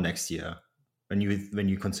harder next year when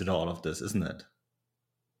you consider all of this, isn't it?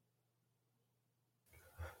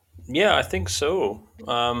 Yeah, I think so.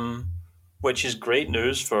 Which is great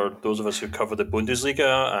news for those of us who cover the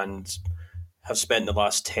Bundesliga and have spent the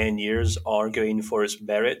last 10 years arguing for its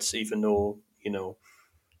merits, even though, it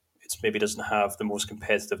maybe doesn't have the most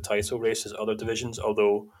competitive title race as other divisions,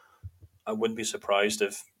 although I wouldn't be surprised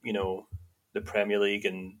if, the Premier League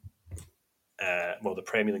and, the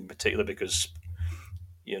Premier League in particular, because,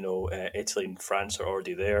 Italy and France are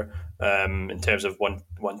already there, in terms of one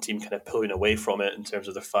team kind of pulling away from it in terms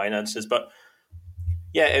of their finances. But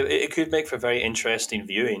yeah, it could make for very interesting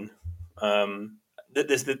viewing.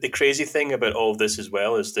 The crazy thing about all of this as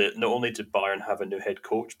well is that not only did Bayern have a new head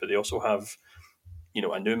coach, but they also have,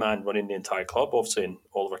 a new man running the entire club, obviously, in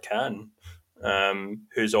Oliver Kahn,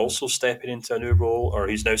 who's also stepping into a new role, or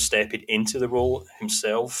he's now stepping into the role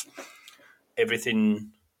himself.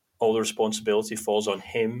 Everything, all the responsibility falls on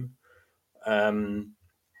him. And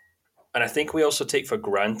I think we also take for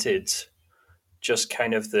granted just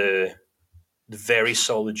kind of the very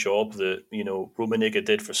solid job that, Rummenigge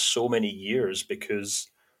did for so many years, because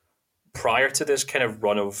prior to this kind of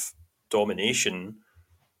run of domination,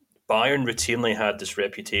 Bayern routinely had this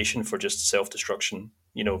reputation for just self-destruction.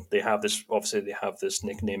 They have this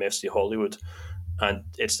nickname FC Hollywood, and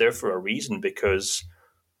it's there for a reason, because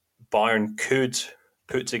Bayern could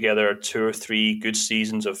put together 2 or 3 good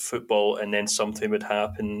seasons of football, and then something would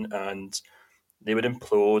happen and they would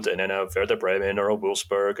implode, and then a Werder Bremen or a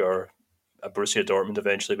Wolfsburg or a Borussia Dortmund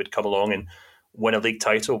eventually would come along and win a league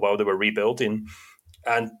title while they were rebuilding.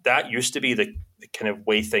 And that used to be the kind of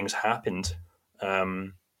way things happened.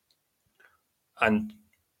 And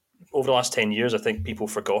over the last 10 years, I think people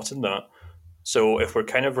have forgotten that. So if we're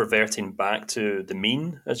kind of reverting back to the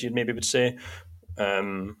mean, as you maybe would say,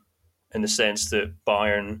 in the sense that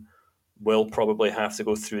Bayern will probably have to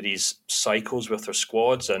go through these cycles with their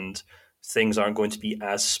squads and things aren't going to be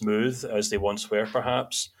as smooth as they once were,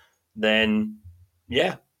 perhaps, then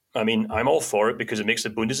yeah, I mean, I'm all for it because it makes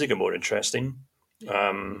the Bundesliga more interesting.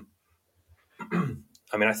 I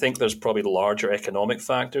mean, I think there's probably larger economic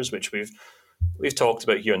factors, which we've talked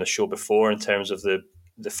about here on the show before, in terms of the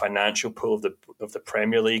financial pool of the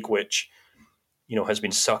Premier League, which has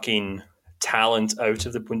been sucking talent out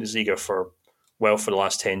of the Bundesliga for the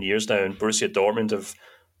last 10 years now, and Borussia Dortmund have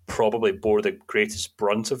probably bore the greatest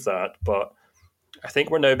brunt of that. But I think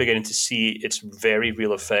we're now beginning to see its very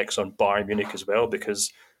real effects on Bayern Munich as well,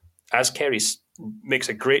 because as Kerry makes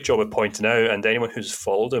a great job of pointing out, and anyone who's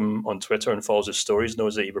followed him on Twitter and follows his stories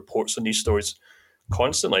knows that he reports on these stories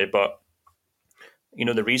constantly. But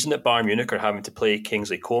the reason that Bayern Munich are having to pay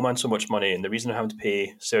Kingsley Coman so much money, and the reason they're having to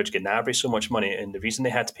pay Serge Gnabry so much money, and the reason they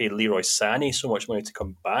had to pay Leroy Sané so much money to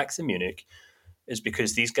come back to Munich is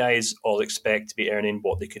because these guys all expect to be earning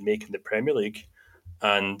what they could make in the Premier League.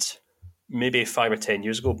 And maybe 5 or 10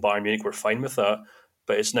 years ago, Bayern Munich were fine with that,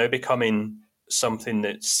 but it's now becoming something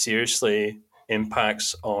that seriously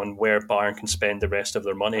impacts on where Bayern can spend the rest of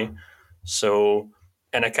their money. So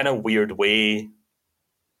in a kind of weird way,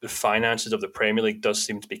 the finances of the Premier League does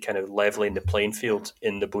seem to be kind of leveling the playing field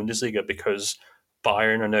in the Bundesliga, because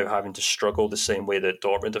Bayern are now having to struggle the same way that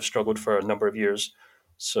Dortmund have struggled for a number of years.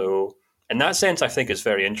 So in that sense, I think it's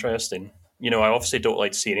very interesting. I obviously don't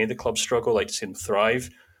like to see any of the clubs struggle. I like to see them thrive,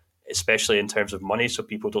 especially in terms of money, so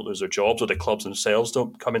people don't lose their jobs or the clubs themselves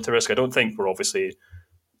don't come into risk. I don't think we're obviously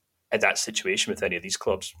at that situation with any of these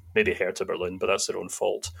clubs. Maybe Hertha Berlin, but that's their own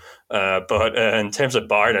fault. But in terms of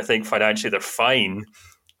Bayern, I think financially they're fine,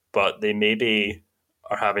 but they maybe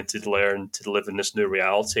are having to learn to live in this new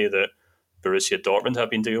reality that Borussia Dortmund have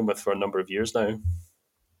been dealing with for a number of years now.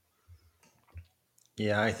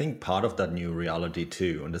 Yeah, I think part of that new reality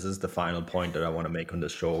too, and this is the final point that I want to make on the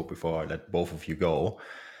show before I let both of you go.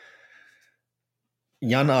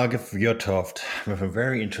 Jan-Arge Fjørtoft with a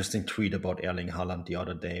very interesting tweet about Erling Haaland the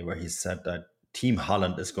other day, where he said that Team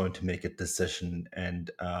Haaland is going to make a decision and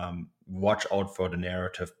watch out for the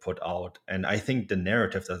narrative put out. And I think the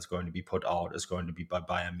narrative that's going to be put out is going to be by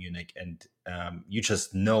Bayern Munich. And you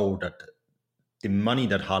just know that the money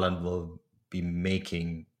that Haaland will be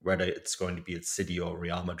making, whether it's going to be at City or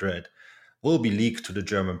Real Madrid, will be leaked to the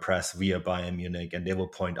German press via Bayern Munich, and they will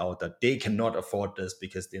point out that they cannot afford this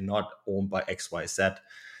because they're not owned by XYZ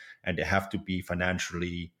and they have to be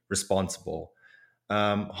financially responsible.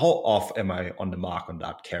 How off am I on the mark on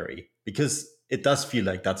that, Kerry? Because it does feel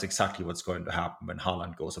like that's exactly what's going to happen when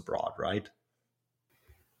Haaland goes abroad, right?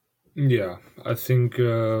 Yeah, I think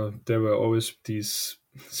there were always these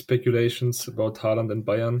speculations about Haaland and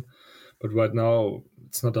Bayern, but right now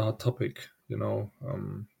it's not a hot topic,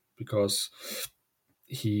 because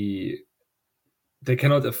they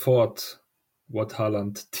cannot afford what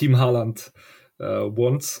Team Haaland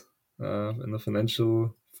wants in a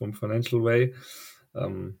financial way,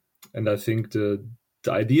 and I think the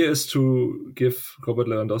idea is to give Robert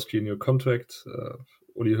Lewandowski a new contract.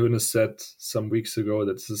 Uli Hoeneß said some weeks ago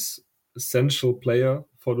that this is essential player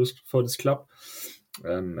for this club,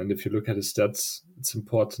 and if you look at his stats, it's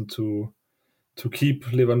important to keep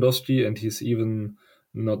Lewandowski, and he's even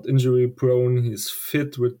not injury prone. He's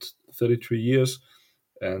fit with 33 years,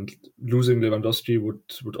 and losing Lewandowski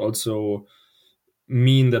would also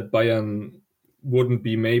mean that Bayern wouldn't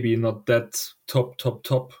be maybe not that top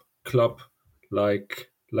club like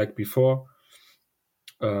before,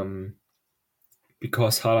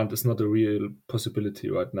 because Haaland is not a real possibility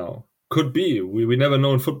right now. Could be. We never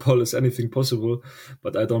know in football is anything possible,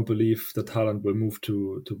 but I don't believe that Haaland will move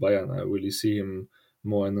to Bayern. I really see him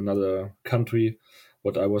more in another country.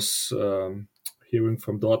 What I was hearing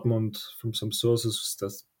from Dortmund, from some sources, is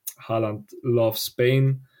that Haaland loves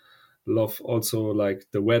Spain, love also like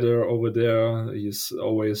the weather over there. He's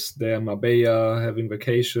always there in Marbella having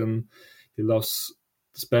vacation. He loves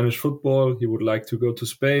Spanish football. He would like to go to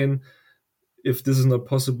Spain. If this is not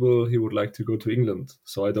possible, he would like to go to England.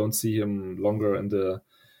 So I don't see him longer in the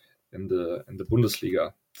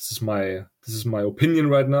Bundesliga. This is my opinion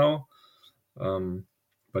right now.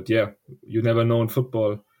 But yeah, you never know in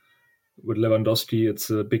football. With Lewandowski, it's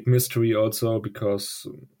a big mystery also, because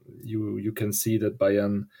you can see that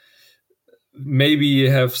Bayern maybe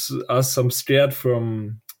have us some scared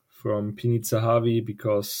from Pinit Zahavi,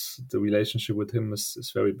 because the relationship with him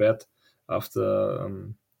is very bad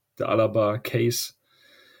after the Alaba case,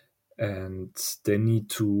 and they need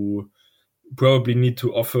to probably need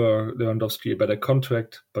to offer Lewandowski a better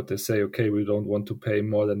contract, but they say, okay, we don't want to pay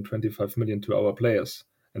more than 25 million to our players.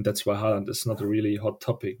 And that's why Haaland is not a really hot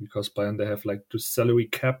topic, because Bayern, they have like the salary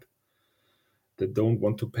cap. They don't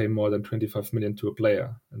want to pay more than 25 million to a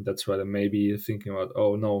player. And that's why they may be thinking about,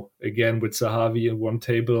 oh no, again with Zahavi in one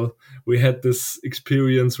table, we had this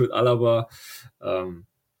experience with Alaba.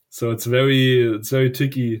 So it's very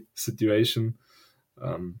tricky situation.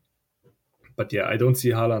 But yeah, I don't see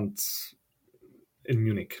Haaland in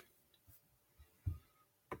Munich.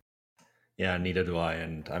 Yeah, neither do I.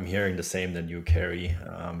 And I'm hearing the same than you, Kerry.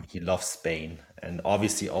 He loves Spain. And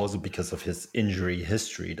obviously also because of his injury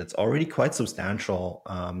history, that's already quite substantial.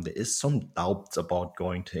 There is some doubts about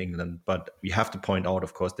going to England. But we have to point out,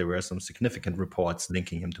 of course, there were some significant reports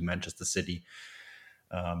linking him to Manchester City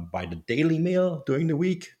by the Daily Mail during the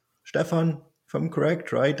week. Stefan, if I'm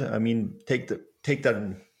correct, right? I mean, take that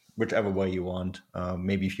in whichever way you want.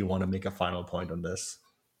 Maybe if you want to make a final point on this.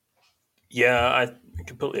 Yeah, I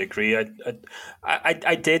completely agree.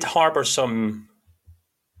 I did harbour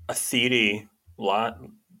a theory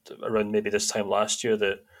around maybe this time last year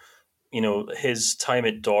that, you know, his time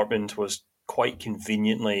at Dortmund was quite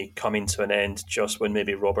conveniently coming to an end just when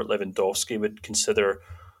maybe Robert Lewandowski would consider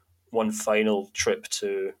one final trip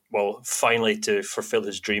finally to fulfill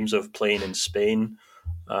his dreams of playing in Spain.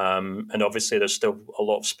 And obviously there's still a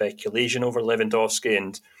lot of speculation over Lewandowski,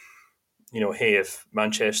 and you know, hey, if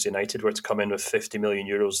Manchester United were to come in with 50 million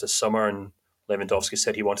euros this summer and Lewandowski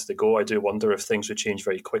said he wanted to go, I do wonder if things would change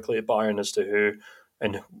very quickly at Bayern as to who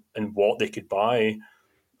and what they could buy.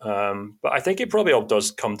 But I think it probably all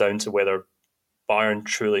does come down to whether Bayern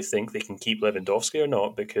truly think they can keep Lewandowski or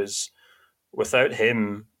not, because without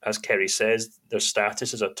him, as Kerry says, their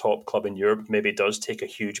status as a top club in Europe maybe does take a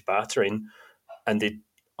huge battering, and they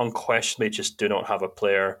unquestionably just do not have a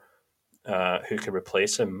player who can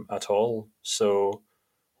replace him at all. So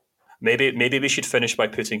maybe we should finish by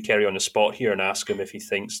putting Kerry on the spot here and ask him if he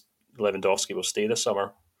thinks Lewandowski will stay this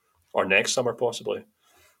summer or next summer possibly.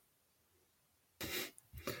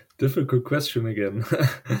 Difficult question again.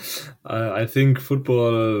 I think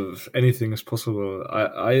football, anything is possible.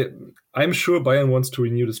 I'm sure Bayern wants to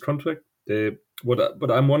renew this contract.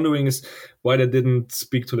 What I'm wondering is why they didn't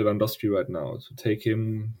speak to Lewandowski right now, to take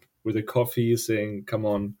him with a coffee saying, come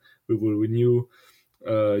on, we will renew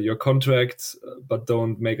your contract, but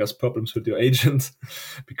don't make us problems with your agent.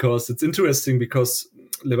 Because it's interesting, because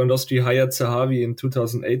Lewandowski hired Zahavi in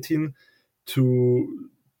 2018 to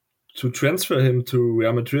transfer him to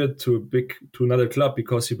Real Madrid, to another club,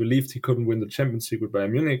 because he believed he couldn't win the Champions League with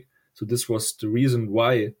Bayern Munich. So this was the reason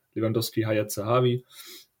why Lewandowski hired Zahavi.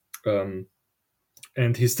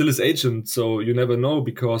 And he's still his agent, so you never know,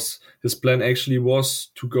 because his plan actually was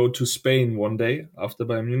to go to Spain one day after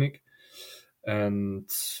Bayern Munich. And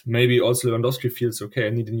maybe also Lewandowski feels, okay, I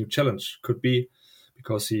need a new challenge. Could be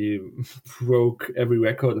because he broke every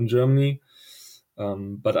record in Germany.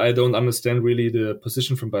 But I don't understand really the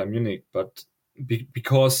position from Bayern Munich. But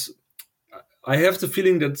because I have the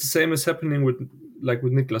feeling that the same is happening with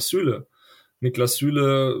Niklas Süle. Niklas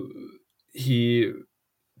Süle,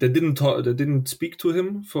 They didn't speak to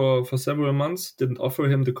him for several months, didn't offer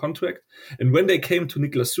him the contract. And when they came to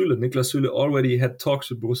Niklas Süle already had talks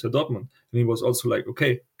with Borussia Dortmund. And he was also like,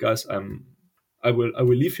 okay, guys, I will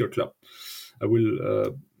leave your club. I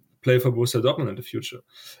will play for Borussia Dortmund in the future.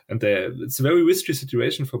 And it's a very risky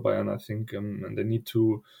situation for Bayern, I think. And they need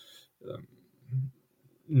to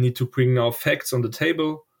bring now facts on the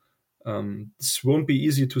table. This won't be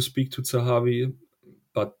easy to speak to Zahavi,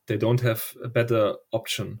 but they don't have a better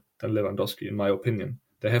option than Lewandowski, in my opinion.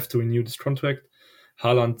 They have to renew this contract.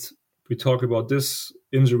 Haaland, we talk about this,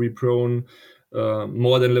 injury prone,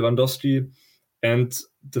 more than Lewandowski, and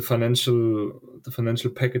the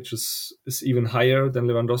financial package is even higher than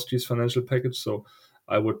Lewandowski's financial package. So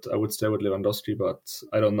I would stay with Lewandowski, but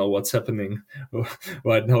I don't know what's happening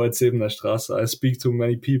right now at Sebener Straße. I speak to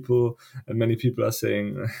many people, and many people are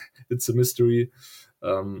saying it's a mystery.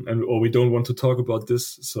 Or we don't want to talk about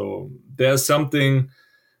this. So there's something.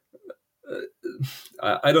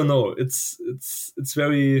 I don't know. It's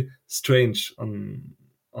very strange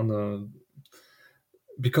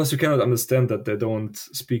because you cannot understand that they don't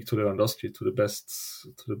speak to Lewandowski, to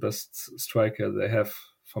the best striker they have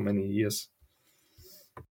for many years.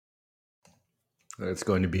 It's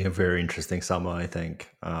going to be a very interesting summer, I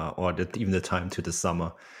think, or even the time to the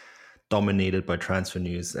summer, dominated by transfer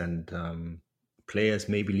news and. Players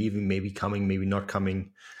maybe leaving, maybe coming, maybe not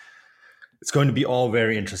coming. It's going to be all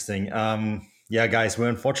very interesting. Yeah, guys, we're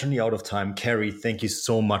unfortunately out of time. Carrie, thank you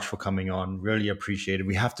so much for coming on. Really appreciate it.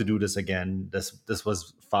 We have to do this again. This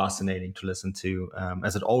was fascinating to listen to,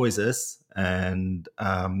 as it always is. And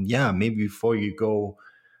maybe before you go,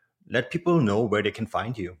 let people know where they can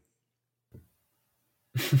find you.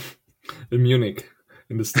 In Munich,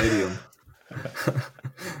 in the stadium.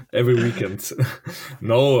 Every weekend.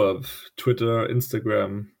 No, Twitter,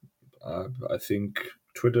 Instagram. I think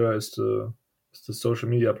Twitter is the social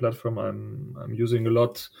media platform I'm using a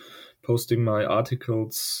lot, posting my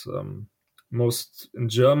articles, most in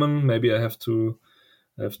German. Maybe I have to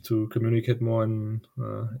communicate more in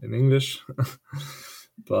English.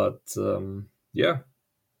 But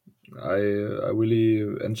I really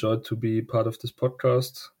enjoyed to be part of this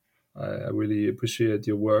podcast. I really appreciate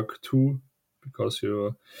your work too, because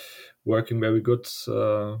you're working very good.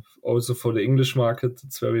 Also for the English market,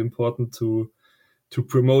 it's very important to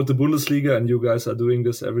promote the Bundesliga, and you guys are doing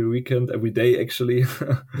this every weekend, every day actually.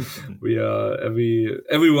 We are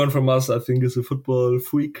everyone from us, I think, is a football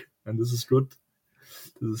freak, and this is good.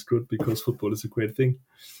 This is good because football is a great thing.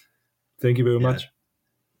 Thank you very much.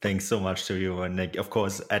 Thanks so much to you, and of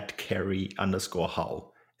course at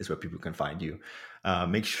Carrie_How is where people can find you.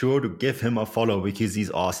 Make sure to give him a follow because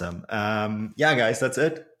he's awesome. Guys, that's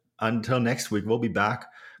it. Until next week, we'll be back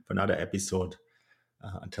for another episode.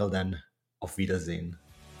 Until then, auf Wiedersehen.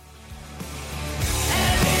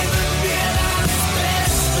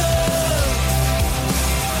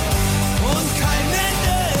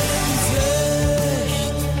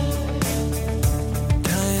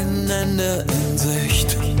 Ende in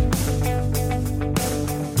Sicht.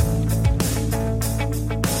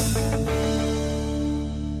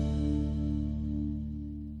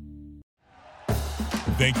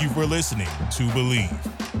 Thank you for listening to Believe.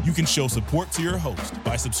 You can show support to your host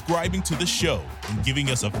by subscribing to the show and giving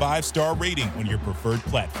us a 5-star rating on your preferred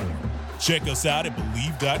platform. Check us out at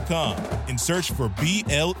Believe.com and search for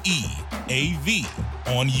BLEAV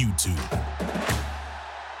on YouTube.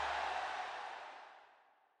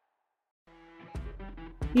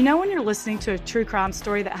 You know when you're listening to a true crime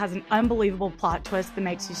story that has an unbelievable plot twist that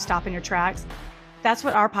makes you stop in your tracks? That's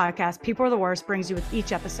what our podcast, People Are the Worst, brings you with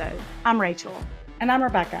each episode. I'm Rachel. And I'm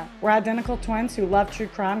Rebecca. We're identical twins who love true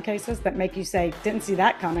crime cases that make you say, didn't see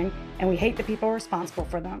that coming, and we hate the people responsible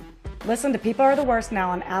for them. Listen to People Are the Worst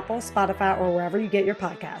now on Apple, Spotify, or wherever you get your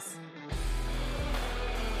podcasts.